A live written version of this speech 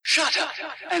Shut up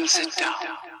and sit down.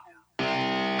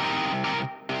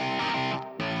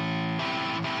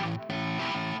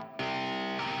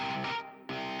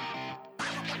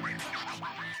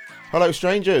 Hello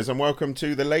strangers, and welcome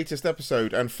to the latest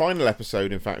episode and final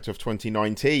episode, in fact, of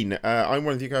 2019. I'm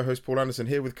one of your co-hosts, Paul Anderson,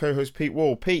 here with co-host Pete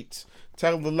Wall. Pete,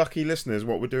 tell the lucky listeners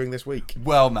what we're doing this week.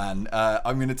 Well, man,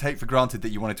 I'm going to take for granted that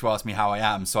you wanted to ask me how I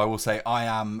am, so I will say I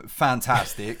am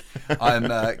fantastic. I'm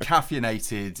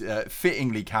caffeinated,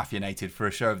 fittingly caffeinated for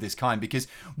a show of this kind, because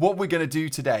what we're going to do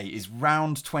today is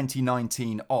round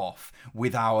 2019 off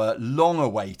with our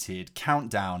long-awaited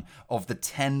countdown of the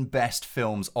 10 best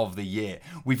films of the year.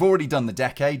 We've already done the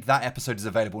decade. That episode is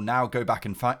available now. Go back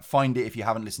and find it if you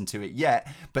haven't listened to it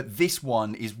yet. But this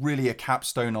one is really a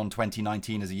capstone on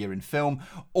 2019 as a year in film.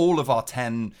 All of our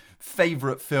 10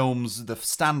 favourite films, the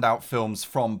standout films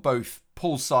from both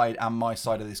Paul's side and my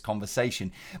side of this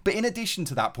conversation. But in addition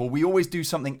to that, Paul, we always do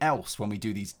something else when we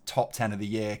do these top 10 of the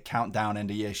year, countdown, end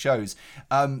of year shows.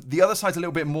 The other side's a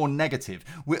little bit more negative.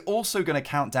 We're also going to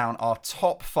count down our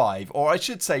top 5, or I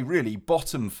should say really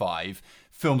bottom 5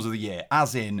 films of the year,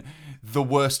 as in the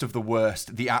worst of the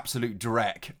worst, the absolute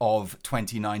dreck of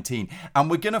 2019.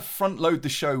 And we're going to front load the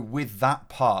show with that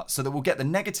part so that we'll get the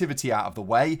negativity out of the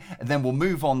way, and then we'll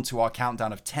move on to our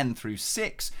countdown of 10 through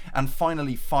 6 and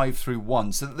finally 5 through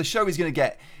 1, so that the show is going to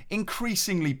get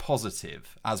increasingly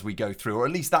positive as we go through, or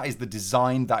at least that is the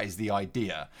design, that is the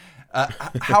idea.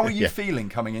 How are you feeling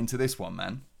coming into this one,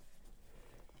 man?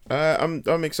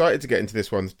 I'm excited to get into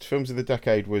this one. Films of the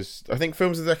Decade was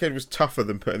tougher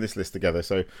than putting this list together,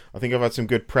 so I think I've had some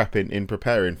good prep in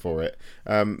preparing for it.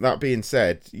 That being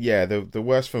said, yeah, the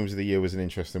worst films of the year was an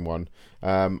interesting one.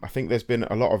 I think there's been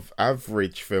a lot of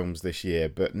average films this year,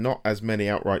 but not as many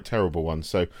outright terrible ones,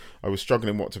 so I was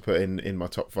struggling what to put in my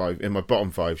top 5, in my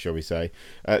bottom 5, shall we say.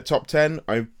 Top 10,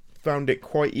 I found it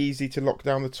quite easy to lock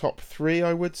down the top 3,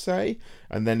 I would say,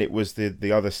 and then it was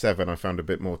the other 7 I found a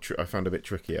bit more I found a bit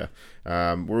trickier.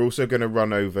 We're also going to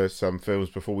run over some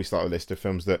films before we start a list of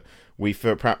films that we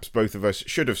perhaps both of us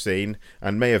should have seen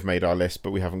and may have made our list, but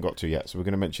we haven't got to yet, so we're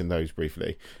going to mention those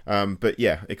briefly. But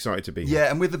yeah, excited to be here. Yeah,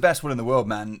 and with the best one in the world,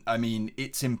 man, I mean,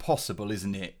 it's impossible,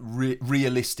 isn't it,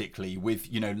 realistically, with,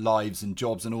 lives and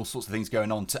jobs and all sorts of things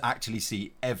going on, to actually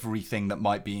see everything that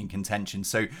might be in contention.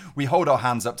 So we hold our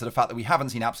hands up to the fact that we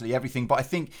haven't seen absolutely everything, but I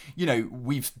think,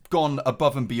 we've gone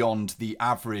above and beyond the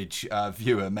average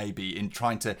viewer, maybe, in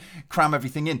trying to cram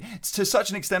everything in. It's to such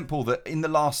an extent, Paul, that in the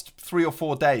last 3 or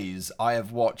 4 days, I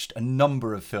have watched a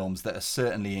number of films that are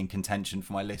certainly in contention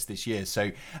for my list this year.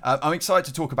 So I'm excited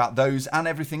to talk about those and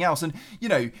everything else. And,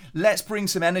 let's bring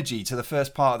some energy to the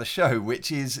first part of the show,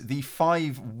 which is the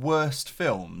 5 worst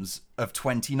films of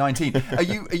 2019. Are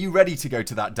you ready to go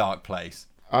to that dark place?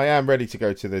 I am ready to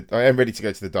go to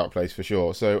the dark place for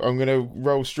sure. So I'm going to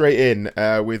roll straight in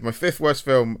with my 5th worst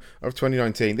film of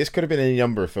 2019. This could have been any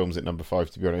number of films at number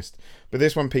 5, to be honest, but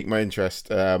this one piqued my interest.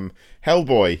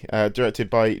 Hellboy, directed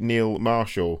by Neil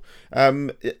Marshall.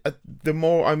 The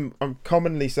more I'm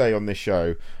commonly say on this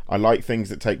show, I like things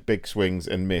that take big swings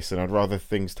and miss, and I'd rather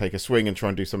things take a swing and try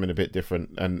and do something a bit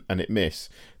different and it miss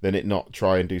than it not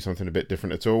try and do something a bit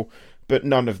different at all. But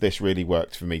none of this really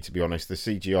worked for me, to be honest. The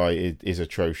CGI is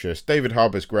atrocious. David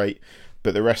Harbour's great,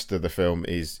 but the rest of the film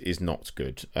is not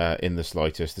good in the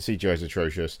slightest. The CGI is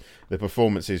atrocious. The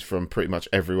performances from pretty much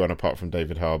everyone apart from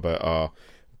David Harbour are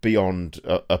beyond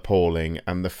appalling,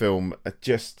 and the film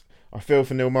just... I feel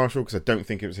for Neil Marshall because I don't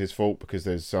think it was his fault, because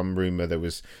there's some rumour there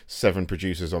was 7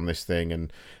 producers on this thing,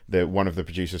 and one of the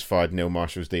producers fired Neil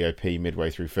Marshall's DOP midway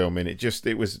through filming. It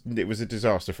was a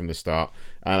disaster from the start,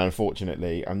 and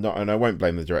unfortunately, I won't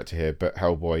blame the director here, but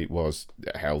Hellboy was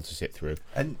hell to sit through.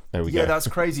 And yeah, that's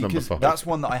crazy, because that's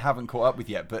one that I haven't caught up with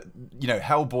yet. But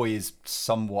Hellboy is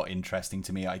somewhat interesting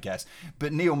to me, I guess.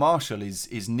 But Neil Marshall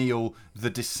is Neil the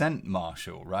Descent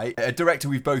Marshall, right? A director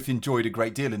we've both enjoyed a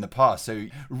great deal in the past. So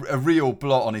a real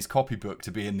blot on his copybook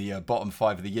to be in the bottom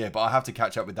 5 of the year, but I have to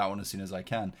catch up with that one as soon as I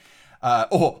can.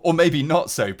 Or maybe not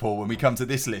so, Paul, when we come to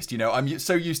this list. I'm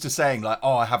so used to saying, like,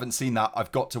 I haven't seen that,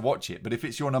 I've got to watch it. But if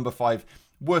it's your number 5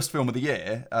 worst film of the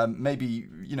year, maybe,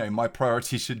 my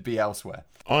priority should be elsewhere.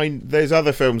 There's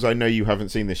other films I know you haven't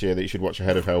seen this year that you should watch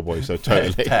ahead of Hellboy, so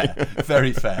totally. Fair.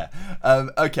 Very fair.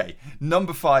 Okay,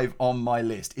 number 5 on my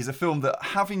list is a film that,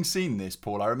 having seen this,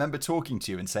 Paul, I remember talking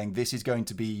to you and saying this is going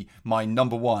to be my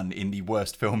number 1 in the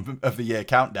worst film of the year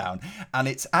countdown, and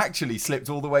it's actually slipped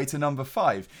all the way to number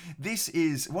 5. This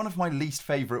is one of my least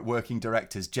favourite working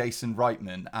directors, Jason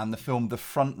Reitman, and the film The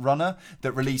Front Runner,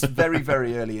 that released very,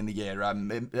 very early in the year,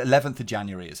 11th of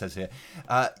January, it says here.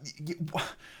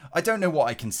 I don't know what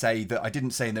I can say that I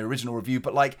didn't say in the original review,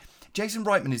 but like, Jason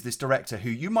Reitman is this director who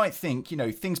you might think,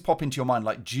 things pop into your mind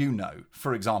like Juno,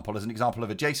 for example, as an example of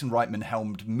a Jason Reitman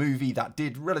helmed movie that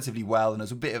did relatively well and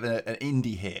was a bit of an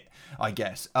indie hit, I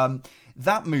guess.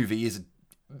 That movie is,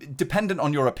 dependent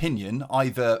on your opinion,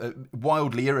 either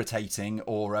wildly irritating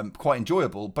or quite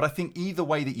enjoyable. But I think either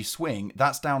way that you swing,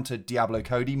 that's down to Diablo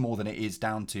Cody more than it is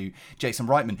down to Jason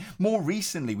Reitman. More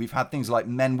recently, we've had things like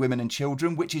Men, Women and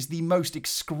Children, which is the most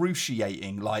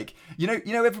excruciating, like,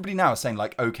 everybody now is saying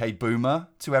like, okay, boomer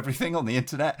to everything on the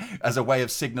internet as a way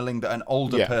of signaling that an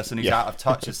older person who's out of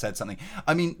touch has said something.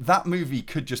 I mean, that movie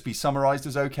could just be summarized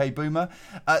as okay, boomer.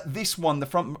 This one, The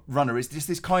Front Runner, is just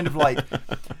this kind of like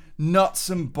nuts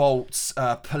and bolts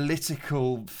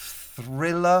political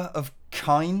thriller of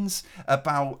kinds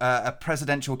about a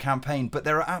presidential campaign, but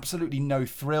there are absolutely no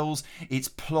thrills. It's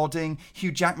plodding.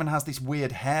 Hugh Jackman has this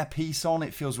weird hairpiece on.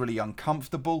 It feels really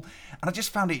uncomfortable, and I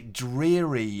just found it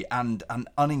dreary and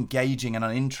unengaging and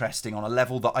uninteresting on a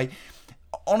level that I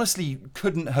honestly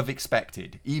couldn't have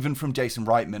expected, even from Jason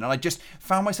Reitman. And I just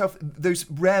found myself, those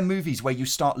rare movies where you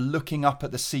start looking up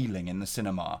at the ceiling in the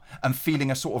cinema and feeling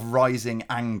a sort of rising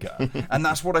anger. And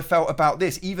that's what I felt about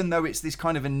this, even though it's this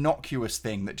kind of innocuous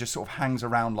thing that just sort of hangs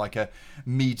around like a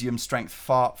medium strength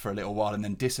fart for a little while and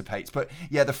then dissipates. But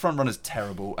yeah, The Front Runner's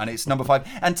terrible, and it's number 5.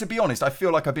 And to be honest, I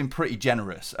feel like I've been pretty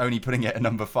generous only putting it at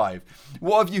number 5.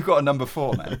 What have you got at number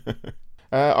 4, man?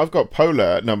 I've got Polar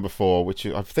at number 4, which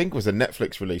I think was a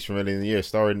Netflix release from earlier in the year,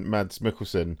 starring Mads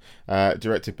Mikkelsen,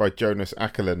 directed by Jonas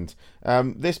Åkerlund.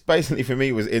 This basically for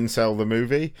me was Incel the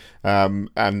movie, and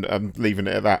I'm leaving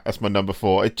it at that. That's my number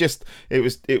 4.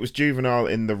 It was juvenile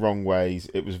in the wrong ways.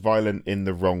 It was violent in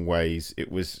the wrong ways.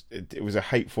 It was a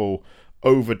hateful,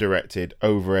 over-directed,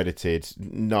 over-edited,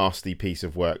 nasty piece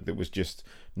of work that was just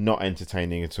not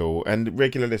entertaining at all. And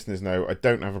regular listeners know I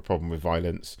don't have a problem with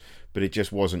violence, but it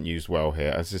just wasn't used well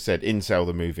here. As I said, Incel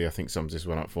the movie, I think, sums this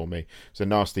one up for me. It's a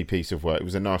nasty piece of work. It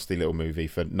was a nasty little movie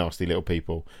for nasty little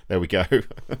people. There we go.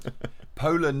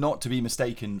 Polar, not to be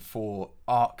mistaken for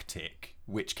Arctic,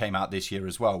 which came out this year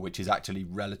as well, which is actually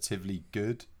relatively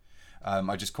good.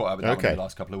 I just caught up with that one in the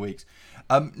last couple of weeks.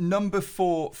 Number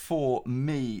 4 for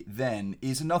me then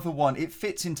is another one. It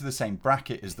fits into the same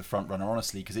bracket as The Front Runner,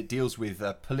 honestly, because it deals with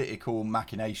political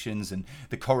machinations and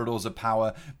the corridors of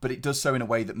power, but it does so in a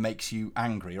way that makes you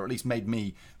angry, or at least made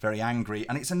me very angry.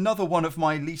 And it's another one of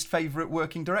my least favourite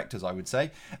working directors, I would say.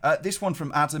 This one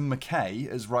from Adam McKay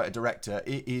as writer-director.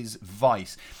 It is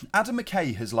Vice. Adam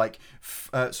McKay has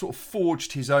sort of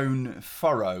forged his own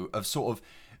furrow of sort of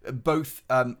both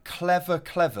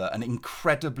clever and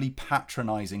incredibly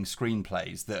patronising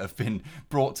screenplays that have been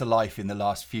brought to life in the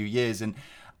last few years, and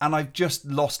I've just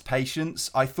lost patience.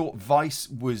 I thought Vice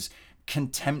was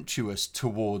contemptuous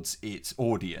towards its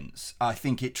audience. I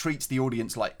think it treats the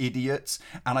audience like idiots,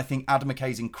 and I think Adam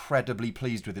McKay's incredibly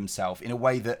pleased with himself in a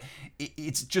way that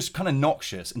it's just kind of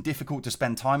noxious and difficult to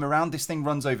spend time around. This thing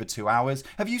runs over 2 hours.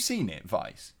 Have you seen it,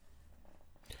 Vice?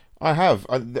 I have.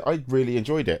 I really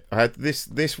enjoyed it. I had this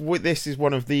is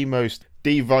one of the most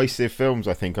divisive films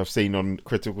I think I've seen on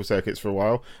critical circuits for a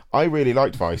while. I really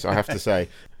liked Vice, I have to say.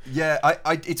 Yeah,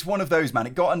 I it's one of those, man.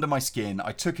 It got under my skin.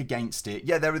 I took against it.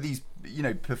 Yeah, there are these,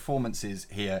 performances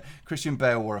here. Christian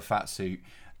Bale wore a fat suit.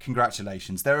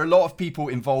 Congratulations. There are a lot of people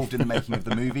involved in the making of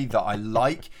the movie that I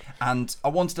like, and I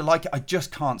wanted to like it. I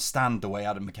just can't stand the way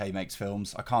Adam McKay makes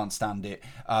films. I can't stand it,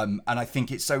 and I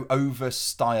think it's so over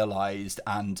stylized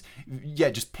and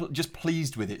just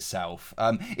pleased with itself.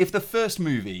 If the first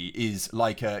movie is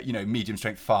like a medium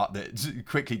strength fart that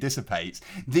quickly dissipates,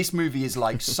 this movie is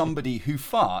like somebody who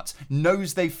farts,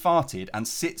 knows they've farted, and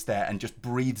sits there and just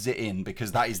breathes it in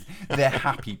because that is their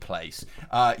happy place.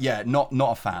 Not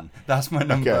a fan. That's my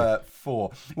number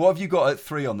 4. What have you got at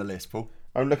 3 on the list, Paul?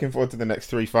 I'm looking forward to the next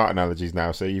 3 fart analogies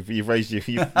now. So you've raised you've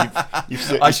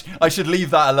I should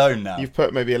leave that alone now. You've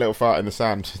put maybe a little fart in the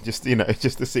sand, just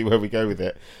to see where we go with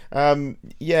it.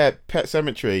 Pet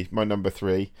Sematary, my number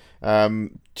 3.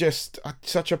 Just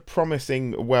such a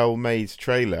promising, well-made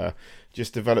trailer.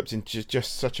 Just developed into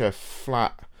just such a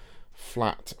flat,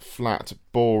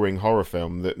 boring horror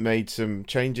film that made some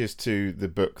changes to the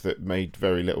book that made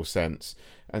very little sense,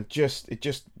 and it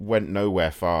just went nowhere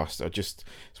fast. It's just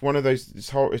one of those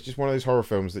horror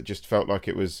films that just felt like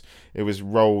it was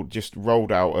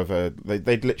rolled out of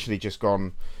they'd literally just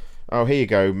gone, oh, here you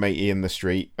go, matey in the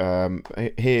street.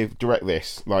 Here, direct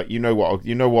this. Like, you know what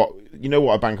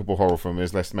a bankable horror film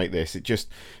is. Let's make this. It just,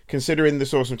 considering the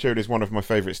source material is one of my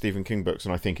favourite Stephen King books,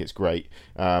 and I think it's great.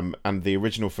 And the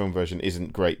original film version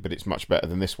isn't great, but it's much better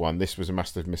than this one. This was a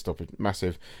massive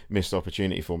missed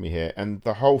opportunity for me here, and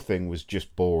the whole thing was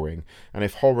just boring. And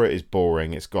if horror is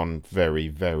boring, it's gone very,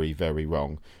 very, very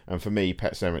wrong. And for me,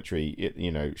 Pet Sematary,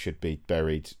 it should be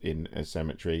buried in a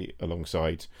cemetery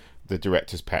alongside the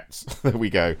director's pets. There we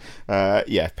go. Pet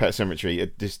Sematary,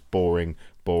 just boring.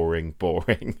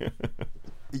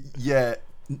 Yeah,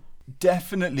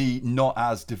 definitely not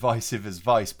as divisive as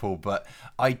Vice, Paul, but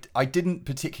I didn't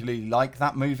particularly like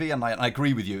that movie, and I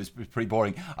agree with you, it was pretty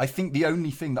boring. I think the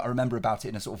only thing that I remember about it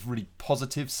in a sort of really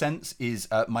positive sense is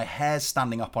my hair's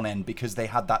standing up on end, because they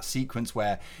had that sequence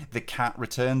where the cat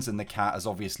returns, and the cat has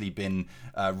obviously been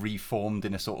reformed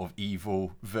in a sort of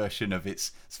evil version of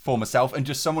its former self, and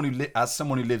just someone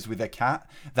who lives with their cat,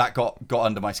 that got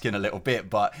under my skin a little bit,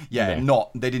 but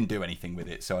they didn't do anything with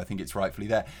it, so I think it's rightfully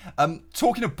there.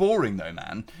 Talking of boring though,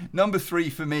 man, number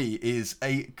 3 for me is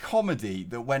a comedy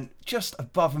that went just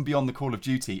above and beyond the Call of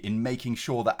Duty in making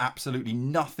sure that absolutely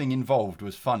nothing involved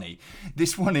was funny.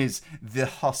 This one is The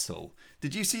Hustle.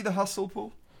 Did you see The Hustle,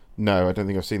 Paul? No, I don't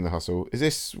think I've seen The Hustle. Is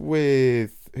this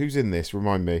with, who's in this?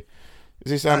 Remind me.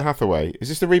 Is this Anne Hathaway? Is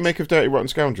this the remake of Dirty Rotten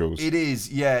Scoundrels? It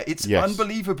is, yeah. It's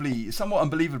somewhat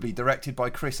unbelievably directed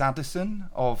by Chris Addison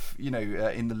of,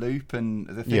 In the Loop and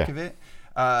The Thick of It.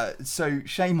 So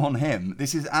shame on him.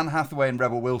 This is Anne Hathaway and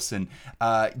Rebel Wilson,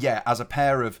 as a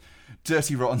pair of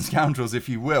dirty rotten scoundrels, if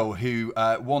you will, who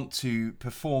want to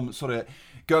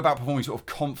go about performing sort of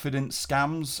confidence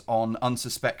scams on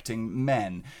unsuspecting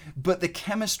men. But the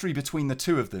chemistry between the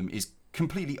two of them is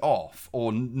completely off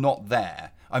or not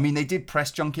there. I mean, they did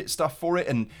press junket stuff for it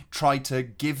and tried to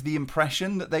give the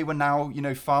impression that they were now,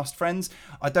 fast friends.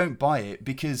 I don't buy it,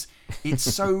 because it's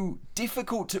so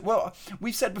difficult to... Well,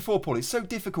 we've said before, Paul, it's so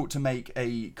difficult to make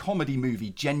a comedy movie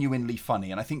genuinely funny.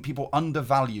 And I think people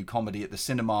undervalue comedy at the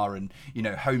cinema and,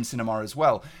 home cinema as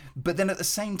well. But then at the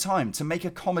same time, to make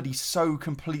a comedy so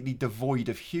completely devoid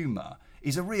of humour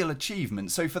is a real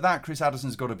achievement. So for that, Chris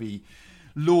Addison's got to be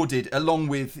lauded, along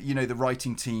with the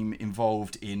writing team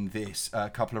involved in this, a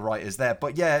couple of writers there.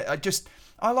 But yeah,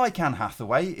 I like Anne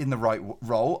Hathaway in the right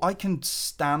role. I can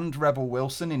stand Rebel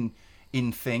Wilson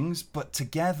in things, but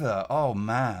together, oh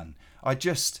man, I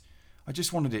just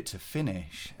wanted it to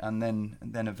finish, and then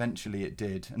eventually it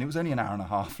did, and it was only an hour and a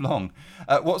half long.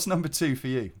 What's number 2 for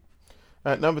you?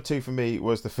 Number 2 for me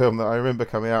was the film that I remember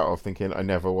coming out of thinking I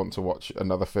never want to watch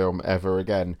another film ever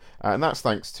again. And that's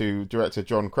thanks to director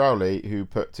John Crowley, who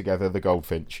put together The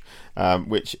Goldfinch,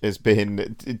 which has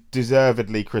been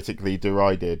deservedly critically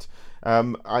derided.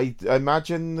 I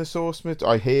imagine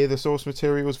I hear the source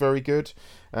material is very good,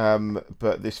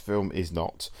 but this film is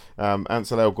not.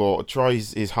 Ansel Elgort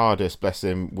tries his hardest, bless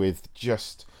him, with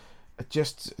just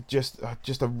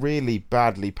a really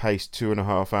badly paced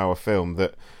 2.5 hour film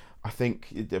that I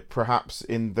think perhaps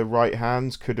in the right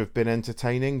hands could have been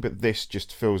entertaining, but this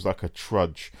just feels like a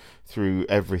trudge through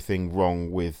everything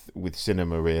wrong with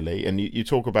cinema, really. And you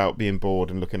talk about being bored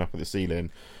and looking up at the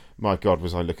ceiling. My God,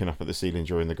 was I looking up at the ceiling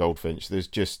during The Goldfinch. There's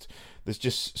just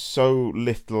so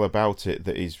little about it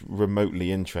that is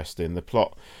remotely interesting. The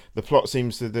plot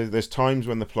seems to... There's times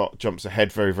when the plot jumps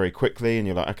ahead very, very quickly, and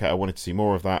you're like, okay, I wanted to see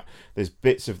more of that. There's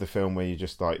bits of the film where you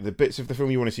just like... The bits of the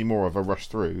film you want to see more of are rushed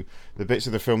through. The bits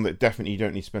of the film that definitely you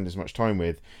don't need to spend as much time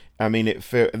with. I mean,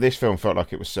 this film felt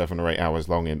like it was 7 or 8 hours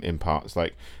long in parts.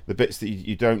 Like, the bits that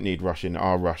you don't need rushing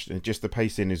are rushed, and just the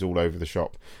pacing is all over the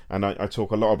shop. And I talk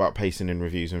a lot about pacing in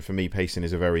reviews, and for me, pacing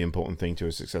is a very important thing to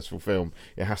a successful film.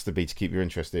 It has to be to keep you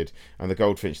interested. And The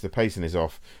Goldfinch, the pacing is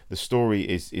off. The story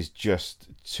is just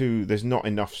too... There's not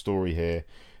enough story here.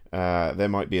 There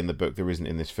might be in the book, there isn't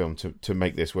in this film to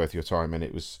make this worth your time, and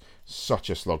it was such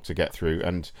a slog to get through.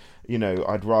 And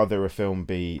I'd rather a film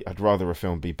be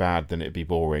bad than it be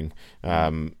boring.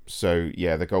 So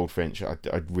yeah, The Goldfinch,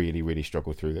 I'd really, really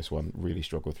struggled through this one. Really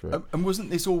struggled through it. And wasn't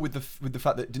this all with the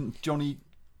fact that did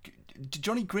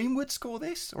Johnny Greenwood score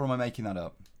this, or am I making that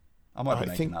up? I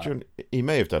think he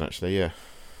may have done, actually. Yeah.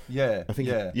 Yeah. I think.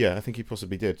 Yeah. I think he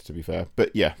possibly did. To be fair,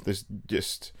 but yeah, there's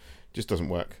just doesn't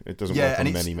work. It doesn't work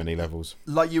on many levels.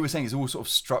 Like you were saying, it's all sort of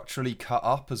structurally cut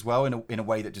up as well in a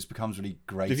way that just becomes really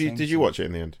grating. Did you watch it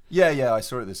in the end? Yeah, I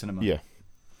saw it at the cinema. Yeah.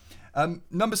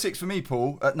 Number 6 for me,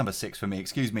 Paul. Number 6 for me.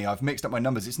 Excuse me. I've mixed up my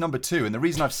numbers. It's number 2, and the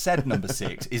reason I've said number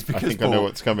 6 is because I think Paul, I know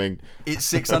what's coming. It's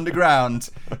Six Underground.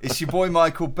 It's your boy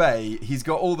Michael Bay. He's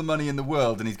got all the money in the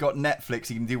world, and he's got Netflix.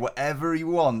 He can do whatever he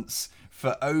wants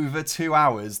for over 2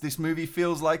 hours. This movie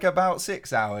feels like about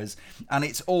 6 hours, and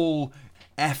it's all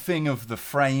effing of the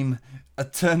frame,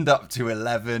 turned up to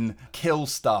 11, kill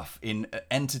stuff in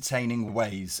entertaining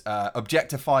ways,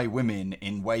 objectify women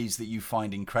in ways that you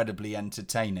find incredibly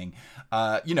entertaining,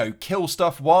 kill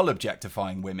stuff while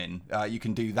objectifying women. You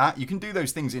can do that. You can do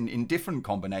those things in different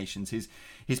combinations.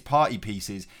 His party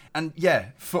pieces. And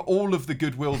yeah, for all of the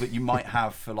goodwill that you might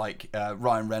have for like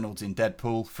Ryan Reynolds in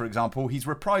Deadpool, for example, he's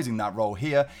reprising that role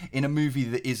here in a movie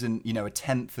that isn't, a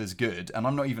tenth as good. And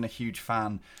I'm not even a huge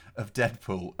fan of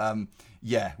Deadpool.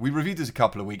 We reviewed this a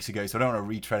couple of weeks ago, so I don't want to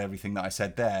retread everything that I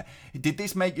said there. Did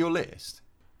this make your list?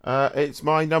 It's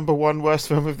my number one worst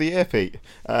film of the year, Pete.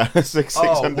 Six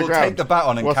Underground. We'll take the bat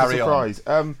on and carry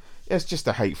on. It's just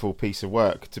a hateful piece of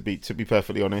work, to be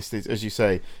perfectly honest. As you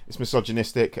say, it's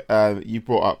misogynistic. You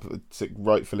brought up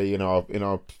rightfully in our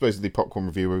supposedly popcorn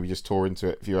review where we just tore into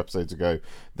it a few episodes ago,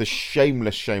 the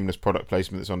shameless product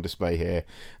placement that's on display here.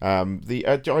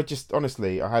 I just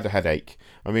honestly, I had a headache.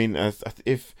 I mean,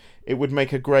 if it would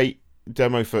make a great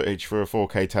demo footage for a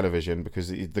 4K television because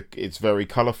it's very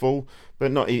colourful, but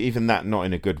not even that, not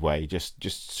in a good way.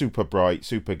 Just super bright,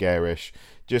 super garish,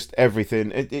 just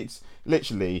everything. It's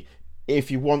literally.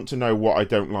 If you want to know what I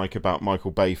don't like about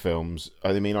Michael Bay films,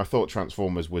 I mean, I thought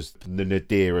Transformers was the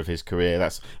nadir of his career.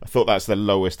 I thought that's the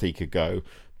lowest he could go.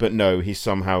 But no, he's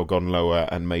somehow gone lower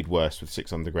and made worse with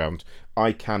Six Underground.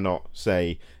 I cannot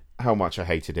say how much I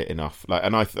hated it enough.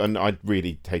 And I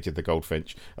really hated The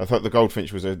Goldfinch. I thought The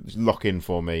Goldfinch was a lock-in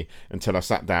for me until I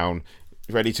sat down,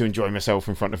 ready to enjoy myself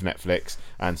in front of Netflix,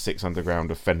 and Six Underground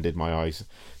offended my eyes.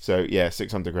 So yeah,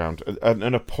 Six Underground,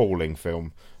 an appalling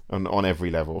film. On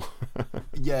every level.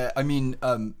 Yeah, I mean,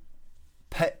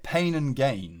 Pain and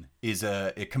Gain is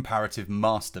a comparative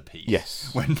masterpiece. Yes.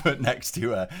 When put next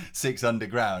to Six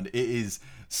Underground, it is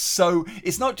so.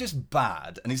 It's not just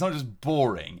bad, and it's not just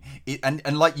boring.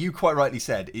 And like you quite rightly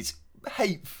said, it's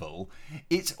hateful.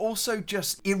 It's also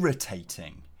just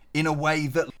irritating in a way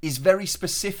that is very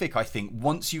specific, I think,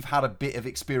 once you've had a bit of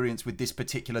experience with this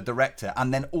particular director,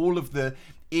 and then all of the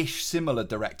similar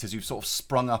directors who've sort of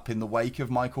sprung up in the wake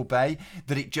of Michael Bay,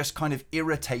 that it just kind of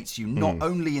irritates you, not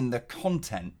only in the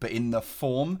content, but in the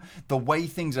form. The way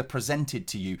things are presented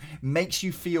to you makes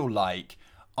you feel like,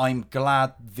 I'm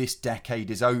glad this decade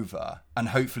is over, and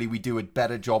hopefully we do a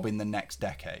better job in the next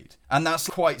decade. And that's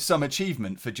quite some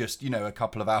achievement for just, a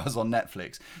couple of hours on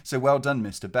Netflix. So well done,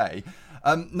 Mr. Bay.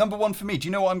 Number one for me, do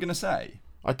you know what I'm going to say?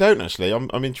 I don't actually.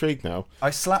 I'm intrigued now.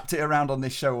 I slapped it around on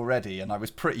this show already, and I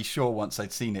was pretty sure once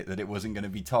I'd seen it that it wasn't going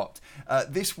to be topped.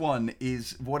 This one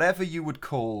is whatever you would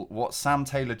call what Sam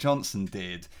Taylor Johnson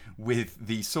did with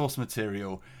the source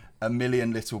material, A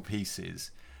Million Little Pieces.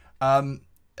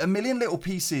 A Million Little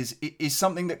Pieces is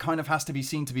something that kind of has to be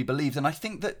seen to be believed. And I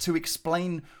think that to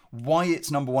explain why it's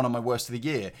number one on my worst of the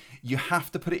year, you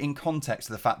have to put it in context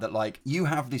of the fact that, you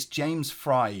have this James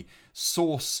Fry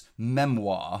source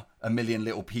memoir, A Million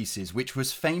Little Pieces, which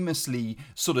was famously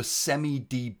sort of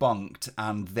semi-debunked,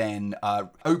 and then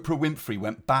Oprah Winfrey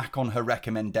went back on her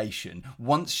recommendation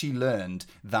once she learned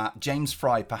that James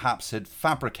Fry perhaps had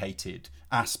fabricated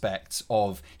aspects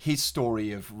of his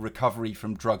story of recovery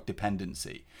from drug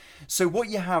dependency. So what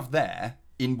you have there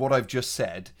in what I've just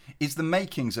said is the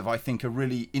makings of, I think, a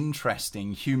really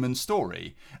interesting human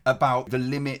story about the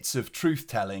limits of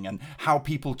truth-telling and how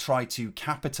people try to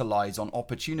capitalize on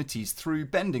opportunities through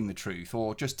bending the truth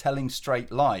or just telling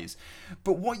straight lies.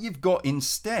 But what you've got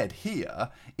instead here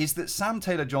is that Sam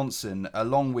Taylor Johnson,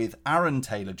 along with Aaron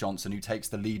Taylor Johnson, who takes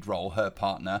the lead role, her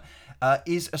partner,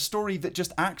 is a story that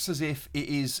just acts as if it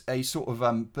is a sort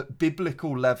of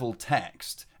biblical level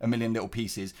text, A Million Little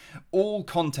Pieces. All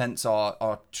contents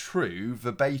are true,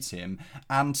 verbatim,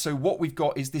 and so what we've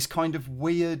got is this kind of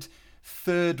weird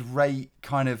third-rate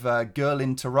kind of Girl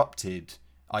Interrupted,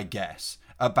 I guess,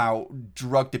 about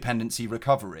drug dependency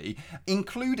recovery,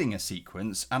 including a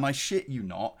sequence, and I shit you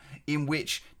not, in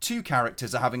which two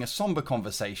characters are having a somber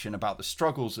conversation about the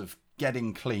struggles of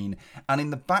getting clean, and in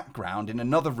the background, in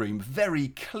another room, very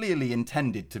clearly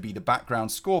intended to be the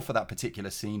background score for that particular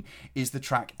scene, is the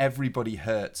track Everybody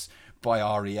Hurts by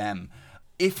R.E.M.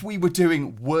 If we were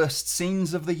doing worst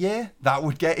scenes of the year, that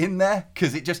would get in there,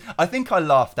 because I think I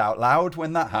laughed out loud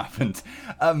when that happened.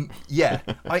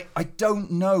 I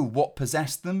don't know what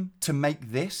possessed them to make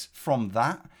this from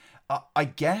that. I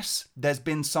guess there's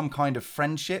been some kind of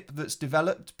friendship that's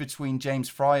developed between James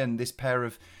Fry and this pair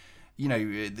of,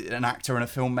 an actor and a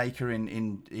filmmaker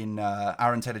in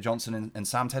Aaron Taylor Johnson and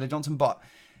Sam Taylor Johnson. But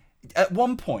at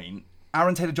one point,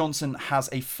 Aaron Taylor Johnson has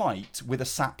a fight with a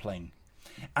sapling.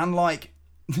 And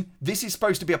this is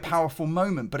supposed to be a powerful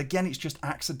moment, but again, it's just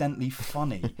accidentally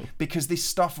funny because this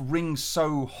stuff rings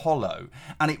so hollow,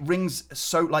 and it rings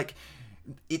so like,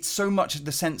 it's so much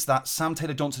the sense that Sam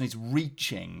Taylor Johnson is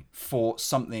reaching for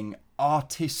something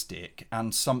artistic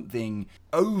and something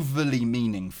overly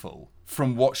meaningful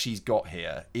from what she's got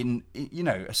here in, you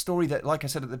know, a story that, like I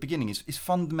said at the beginning, is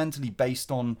fundamentally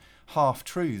based on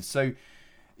half-truths. So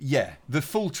yeah, the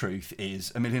full truth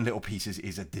is A Million Little Pieces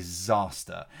is a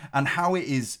disaster. And how it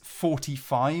is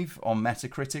 45 on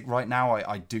Metacritic right now,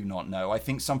 I do not know. I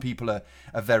think some people are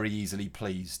very easily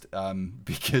pleased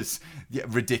because, yeah,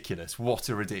 ridiculous. What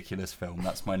a ridiculous film.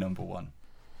 That's my number one.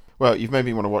 Well, you've made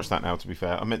me want to watch that now, to be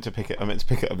fair. I meant to pick it up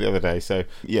the other day. So,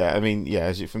 yeah, I mean,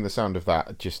 yeah, from the sound of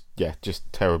that, just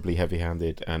terribly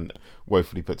heavy-handed and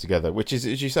woefully put together, which is,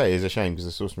 as you say, is a shame because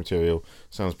the source material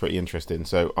sounds pretty interesting.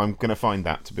 So I'm going to find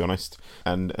that, to be honest,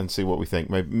 and see what we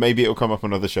think. Maybe it'll come up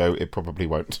on another show. It probably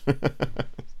won't.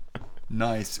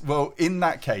 Nice. Well, in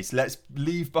that case, let's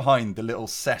leave behind the little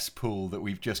cesspool that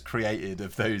we've just created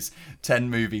of those 10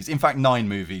 movies. In fact, 9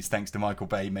 movies, thanks to Michael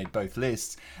Bay, made both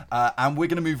lists. And we're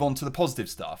going to move on to the positive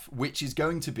stuff, which is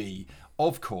going to be,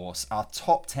 of course, our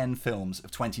top 10 films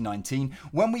of 2019.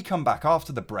 When we come back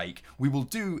after the break, we will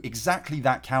do exactly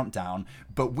that countdown,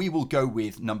 but we will go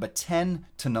with number 10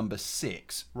 to number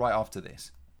 6 right after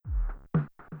this.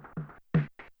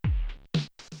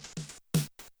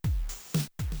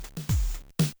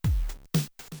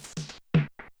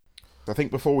 I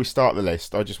think before we start the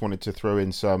list, I just wanted to throw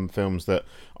in some films that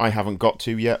I haven't got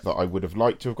to yet that I would have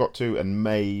liked to have got to and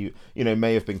may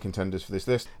have been contenders for this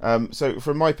list. So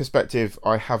from my perspective,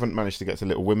 I haven't managed to get to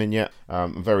Little Women yet.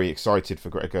 I'm very excited for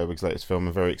Greta Gerwig's latest film.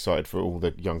 I'm very excited for all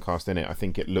the young cast in it. I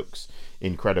think it looks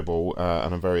incredible,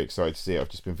 and I'm very excited to see it. I've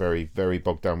just been very, very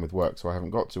bogged down with work, so I haven't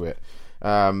got to it.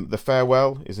 The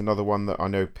Farewell is another one that I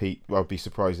know, Pete, I'd be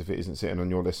surprised if it isn't sitting on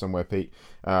your list somewhere, Pete.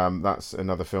 That's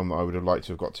another film that I would have liked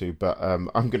to have got to, but I'm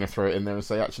going to throw it in there and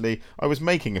say, actually, I was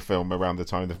making a film around the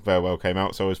time The Farewell came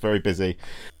out, so I was very busy.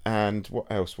 And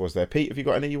what else was there? Pete, have you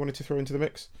got any you wanted to throw into the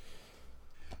mix?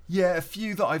 Yeah, a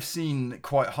few that I've seen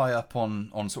quite high up on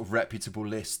sort of reputable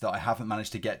lists that I haven't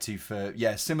managed to get to for,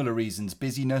 similar reasons,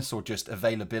 busyness or just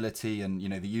availability and,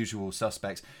 the usual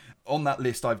suspects. On that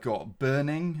list, I've got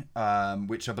Burning,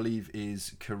 which I believe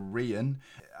is Korean.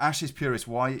 Ashes Purest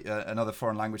White, another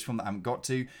foreign language film that I haven't got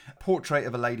to. Portrait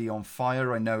of a Lady on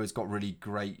Fire, I know has got really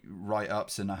great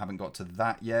write-ups and I haven't got to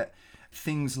that yet.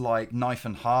 Things like Knife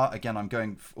and Heart, again, I'm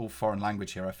going all foreign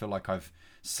language here. I feel like I've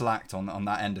slacked on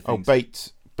that end of things.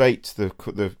 Oh, Bait,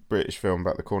 the British film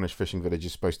about the Cornish fishing village,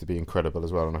 is supposed to be incredible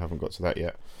as well, and I haven't got to that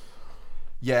yet.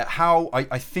 Yeah, how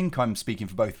I think I'm speaking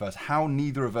for both of us, how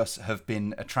neither of us have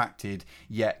been attracted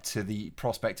yet to the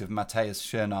prospect of Matthias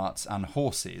Schoenaerts and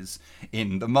horses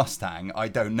in The Mustang, I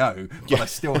don't know, but I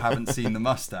still haven't seen The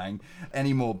Mustang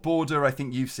anymore. Border, I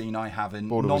think you've seen, I haven't.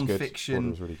 Border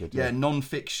Non-fiction, was really good,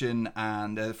 non-fiction,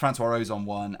 and Francois Ozon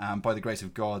one, and By the Grace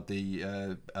of God,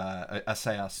 the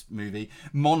Assayas movie.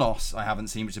 Monos, I haven't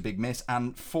seen, which is a big miss,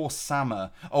 and For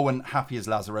Sama, and Happy as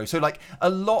Lazaro. So, like, a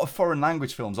lot of foreign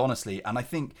language films, honestly, and I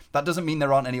think that doesn't mean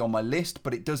there aren't any on my list,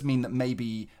 but it does mean that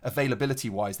maybe availability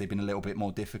wise they've been a little bit more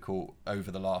difficult over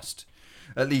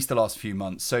at least the last few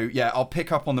months. So yeah, I'll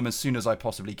pick up on them as soon as I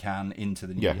possibly can into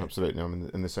the new year. Yeah, absolutely. I'm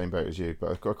in the same boat as you,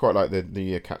 but I quite like the New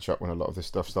Year catch up when a lot of this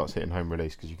stuff starts hitting home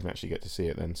release because you can actually get to see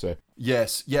it then. So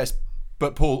yes.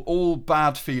 But Paul, all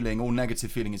bad feeling, all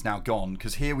negative feeling is now gone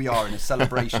because here we are in a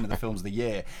celebration of the films of the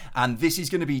year. And this is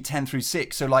going to be 10 through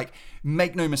 6. So, like,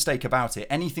 make no mistake about it.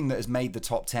 Anything that has made the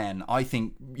top 10, I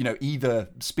think, either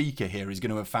speaker here is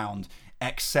going to have found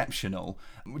exceptional.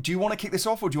 Do you want to kick this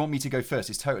off or do you want me to go first?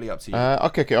 It's totally up to you. I'll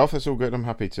kick it off. That's all good. I'm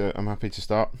happy to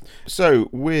start. So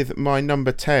with my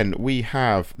number 10, we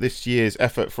have this year's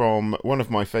effort from one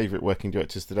of my favourite working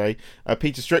directors today,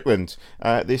 Peter Strickland.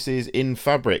 This is In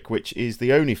Fabric, which is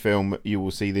the only film you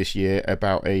will see this year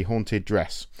about a haunted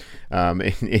dress.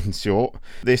 In short,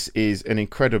 this is an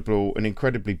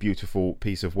incredibly beautiful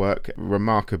piece of work,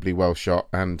 remarkably well shot,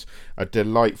 and a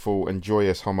delightful and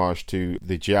joyous homage to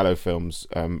the Giallo films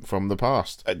from the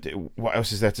past. What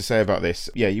else is there to say about this?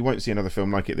 Yeah, you won't see another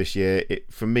film like it this year.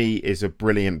 It, for me, is a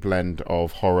brilliant blend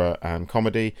of horror and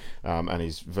comedy, and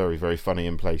is very, very funny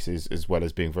in places, as well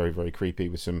as being very, very creepy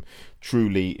with some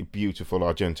truly beautiful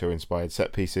Argento-inspired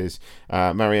set pieces.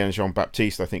 Marianne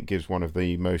Jean-Baptiste, I think, gives one of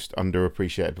the most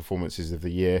underappreciated performances of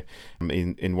the year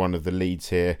in one of the leads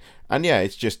here. And yeah,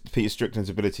 it's just Peter Strickland's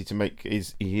ability to make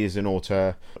he is an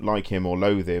auteur, like him or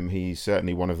loathe him. He's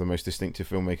certainly one of the most distinctive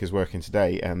filmmakers working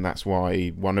today, and that's why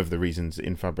one of the reasons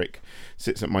In Fabric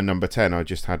sits at my number 10. I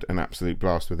just had an absolute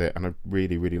blast with it, and I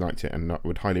really, really liked it, and I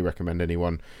would highly recommend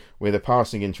anyone with a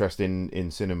passing interest in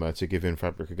cinema to give In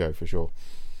Fabric a go for sure.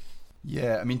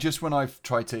 Yeah, I mean, just when I've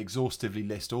tried to exhaustively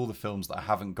list all the films that I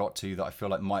haven't got to that I feel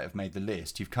like might have made the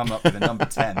list, you've come up with a number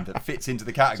 10 that fits into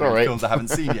the category of films I haven't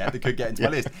seen yet that could get into my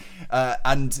list.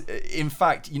 And in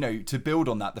fact, to build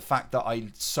on that, the fact that I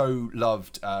so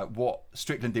loved what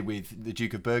Strickland did with The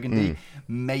Duke of Burgundy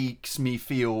makes me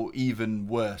feel even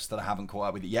worse that I haven't caught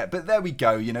up with it yet. But there we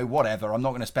go, whatever. I'm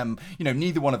not going to spend,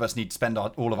 neither one of us need to spend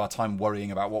all of our time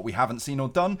worrying about what we haven't seen or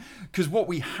done, because what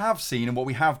we have seen and what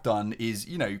we have done is,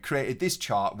 create this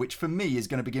chart, which for me is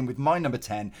going to begin with my number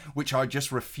 10, which I just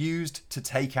refused to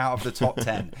take out of the top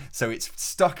 10. So it's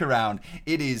stuck around.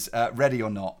 It is Ready or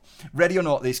Not. Ready or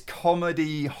Not, this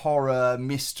comedy, horror,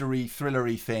 mystery,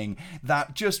 thrillery thing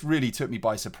that just really took me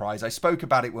by surprise. I spoke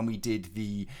about it when we did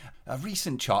the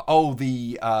recent chart.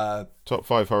 The top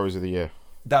 5 horrors of the year.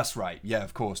 That's right. Yeah,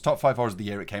 of course. Top 5 horrors of the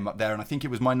year. It came up there, and I think it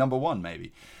was my number 1,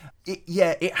 maybe.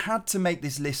 It had to make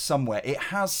this list somewhere. It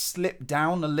has slipped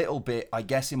down a little bit, I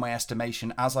guess, in my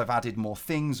estimation, as I've added more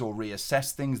things or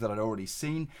reassessed things that I'd already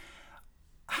seen.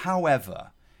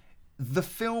 However, the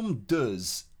film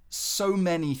does so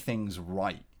many things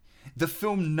right. The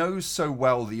film knows so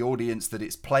well the audience that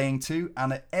it's playing to,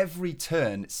 and at every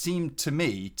turn seemed to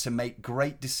me to make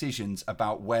great decisions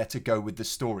about where to go with the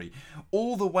story.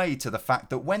 All the way to the fact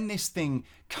that when this thing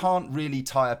can't really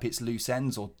tie up its loose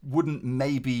ends, or would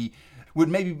maybe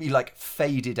be like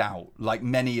faded out, like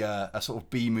many a sort of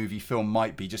B-movie film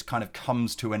might be, just kind of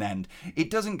comes to an end. It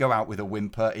doesn't go out with a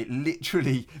whimper. It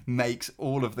literally makes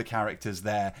all of the characters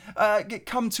there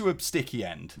come to a sticky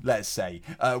end, let's say,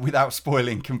 without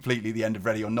spoiling completely the end of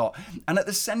Ready or Not. And at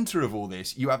the centre of all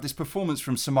this, you have this performance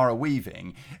from Samara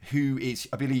Weaving, who is,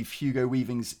 I believe, Hugo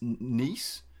Weaving's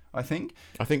niece. I think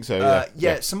so,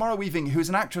 yeah. Samara Weaving, who is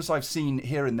an actress I've seen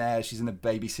here and there. She's in The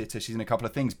Babysitter, she's in a couple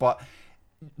of things, but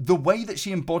the way that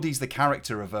she embodies the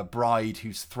character of a bride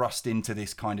who's thrust into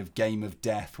this kind of game of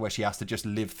death where she has to just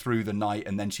live through the night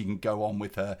and then she can go on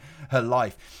with her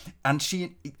life. And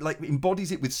she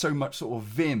embodies it with so much sort of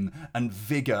vim and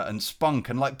vigor and spunk.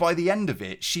 And by the end of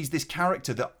it, she's this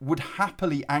character that would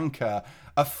happily anchor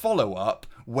a follow-up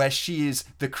where she is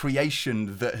the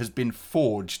creation that has been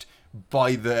forged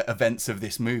by the events of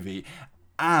this movie.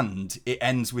 And it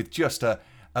ends with just a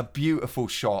beautiful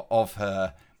shot of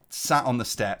her sat on the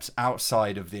steps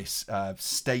outside of this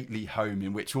stately home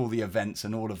in which all the events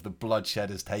and all of the bloodshed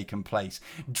has taken place,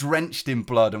 drenched in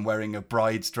blood and wearing a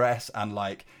bride's dress. And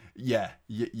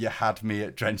you had me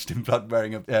at drenched in blood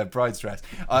wearing a bride's dress.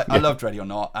 I loved Ready or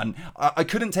Not, and I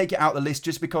couldn't take it out of the list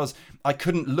just because I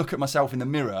couldn't look at myself in the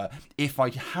mirror if I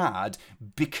had,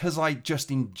 because I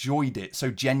just enjoyed it so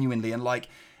genuinely and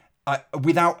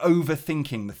without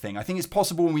overthinking the thing. I think it's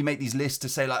possible when we make these lists to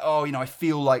say I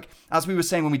feel like, as we were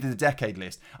saying when we did the decade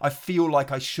list, I feel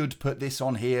like I should put this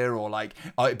on here, or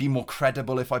it'd be more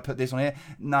credible if I put this on here.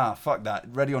 Nah, fuck that.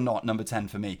 Ready or Not, number 10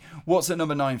 for me. What's at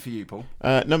number 9 for you, Paul?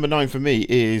 Number 9 for me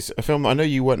is a film I know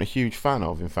you weren't a huge fan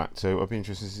of, in fact, so I'd be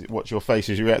interested to watch your face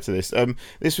as you react to this.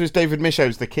 This was David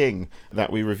Michôd's The King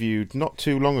that we reviewed not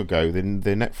too long ago, the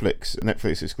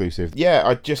Netflix exclusive. Yeah,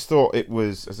 I just thought it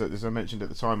was, as I mentioned at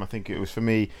the time, I think it was, for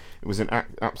me, it was an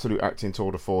absolute acting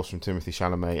tour de force from Timothée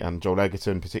Chalamet and Joel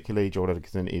Edgerton particularly. Joel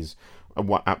Edgerton is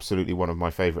absolutely one of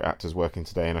my favourite actors working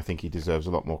today, and I think he deserves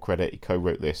a lot more credit. He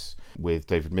co-wrote this with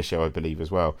David Michôd, I believe, as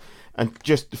well. And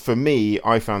just for me,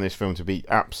 I found this film to be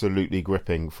absolutely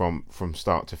gripping from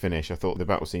start to finish. I thought the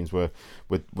battle scenes were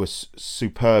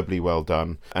superbly well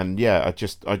done, and yeah, I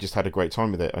just had a great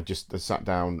time with it. I sat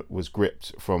down, was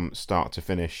gripped from start to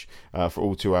finish for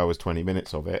all 2 hours 20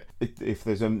 minutes of it. If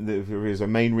there is a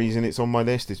main reason it's on my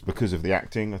list, it's because of the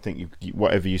acting. I think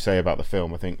whatever you say about the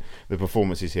film, I think the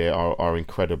performances here are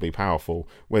incredibly powerful.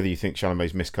 Whether you think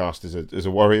Chalamet's miscast as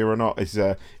a warrior or not is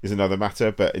another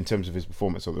matter, but in terms of his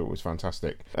performance, I thought it was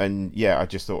fantastic. And yeah, I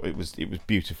just thought it was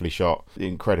beautifully shot,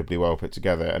 incredibly well put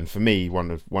together, and for me,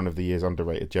 one of the year's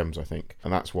underrated gems, I think,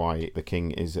 and that's why The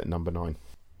King is at number 9.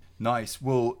 Nice.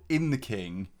 Well, in The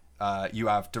King, you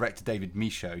have director David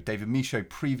Michôd. David Michôd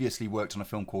previously worked on a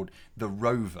film called The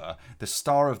Rover. The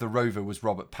star of The Rover was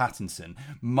Robert Pattinson.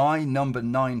 My number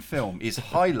 9 film is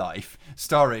High Life,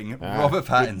 starring Robert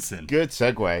Pattinson. Good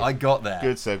segue. I got there.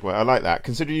 Good segue. I like that.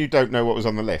 Considering you don't know what was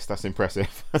on the list, that's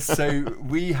impressive. So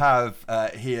we have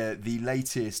here the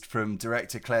latest from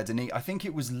director Claire Denis. I think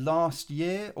it was last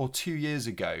year or 2 years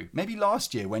ago, maybe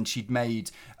last year, when she'd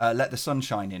made Let the Sun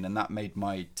Shine In, and that made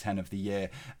my 10 of the year.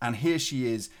 And here she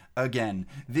is again,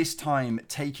 this time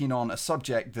taking on a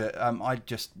subject that I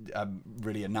just am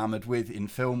really enamoured with in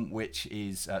film, which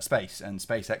is space and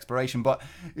space exploration. But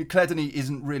Claire Denis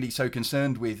isn't really so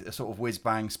concerned with a sort of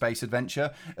whiz-bang space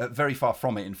adventure. Very far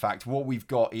from it, in fact. What we've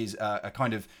got is a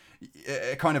kind of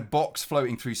box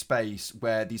floating through space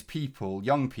where these people,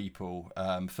 young people,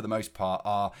 for the most part,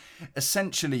 are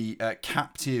essentially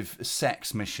captive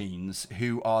sex machines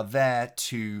who are there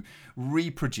to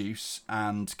reproduce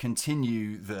and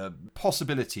continue the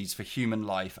possibilities for human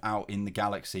life out in the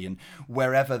galaxy and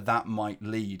wherever that might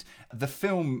lead. The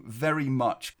film very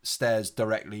much stares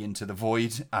directly into the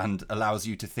void and allows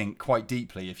you to think quite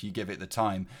deeply, if you give it the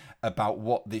time, about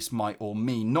what this might all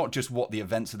mean. Not just what the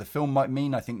events of the film might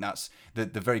mean. I think that's the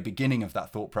very beginning of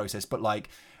that thought process, but like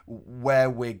where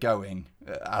we're going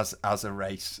as a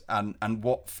race and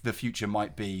what the future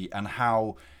might be, and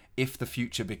how, if the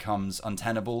future becomes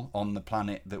untenable on the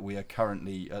planet that we are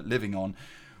currently living on,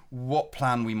 what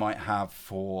plan we might have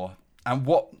for, and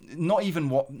what, not even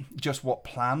what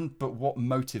plan, but what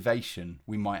motivation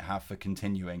we might have for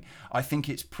continuing. I think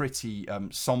it's pretty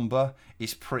somber.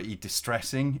 It's pretty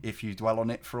distressing if you dwell on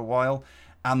it for a while.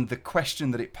 And the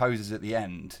question that it poses at the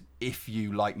end, if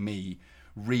you, like me,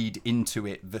 read into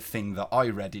it the thing that I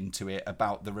read into it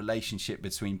about the relationship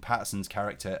between Pattinson's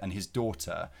character and his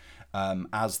daughter,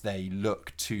 as they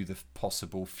look to the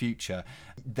possible future,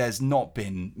 there's not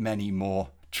been many more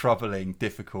troubling,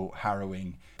 difficult,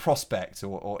 harrowing prospects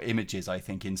or images, I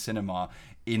think, in cinema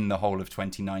in the whole of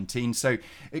 2019. So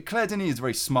Claire Denis is a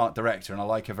very smart director and I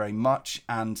like her very much,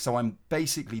 and so I'm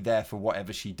basically there for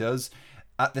whatever she does.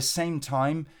 At the same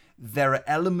time, there are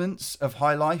elements of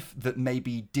High Life that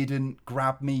maybe didn't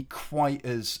grab me quite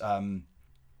as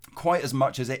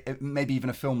much as maybe even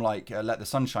a film like Let the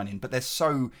Sun Shine In, but they're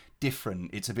so different,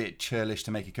 it's a bit churlish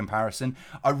to make a comparison.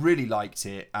 I really liked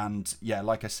it, and yeah,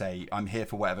 like I say, I'm here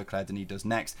for whatever Claire Denis does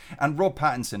next. And Rob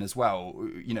Pattinson as well,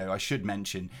 you know, I should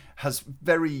mention, has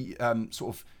very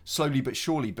sort of slowly but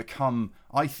surely become,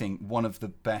 I think, one of the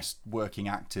best working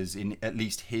actors in at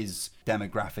least his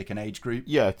demographic and age group.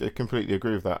 Yeah, I completely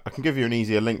agree with that. I can give you an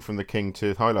easier link from The King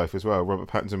to High Life as well. Robert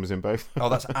Pattinson was in both. Oh,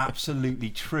 that's absolutely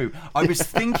true. I was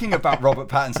thinking about Robert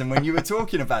Pattinson when you were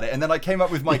talking about it, and then I came up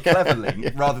with my clever link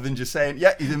rather than just saying,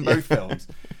 yeah, he's in both films.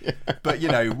 Yeah. But, you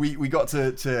know, we got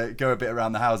to go a bit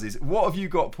around the houses. What have you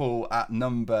got, Paul, at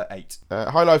number 8?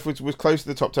 High Life was close to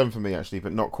the top 10 for me, actually,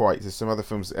 but not quite. There's some other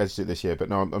films that edged it this year, but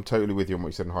no, I'm totally with you on what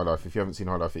you said on High Life. If you haven't seen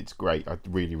High Life, it's great. I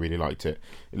really, really liked it.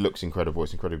 It looks incredible.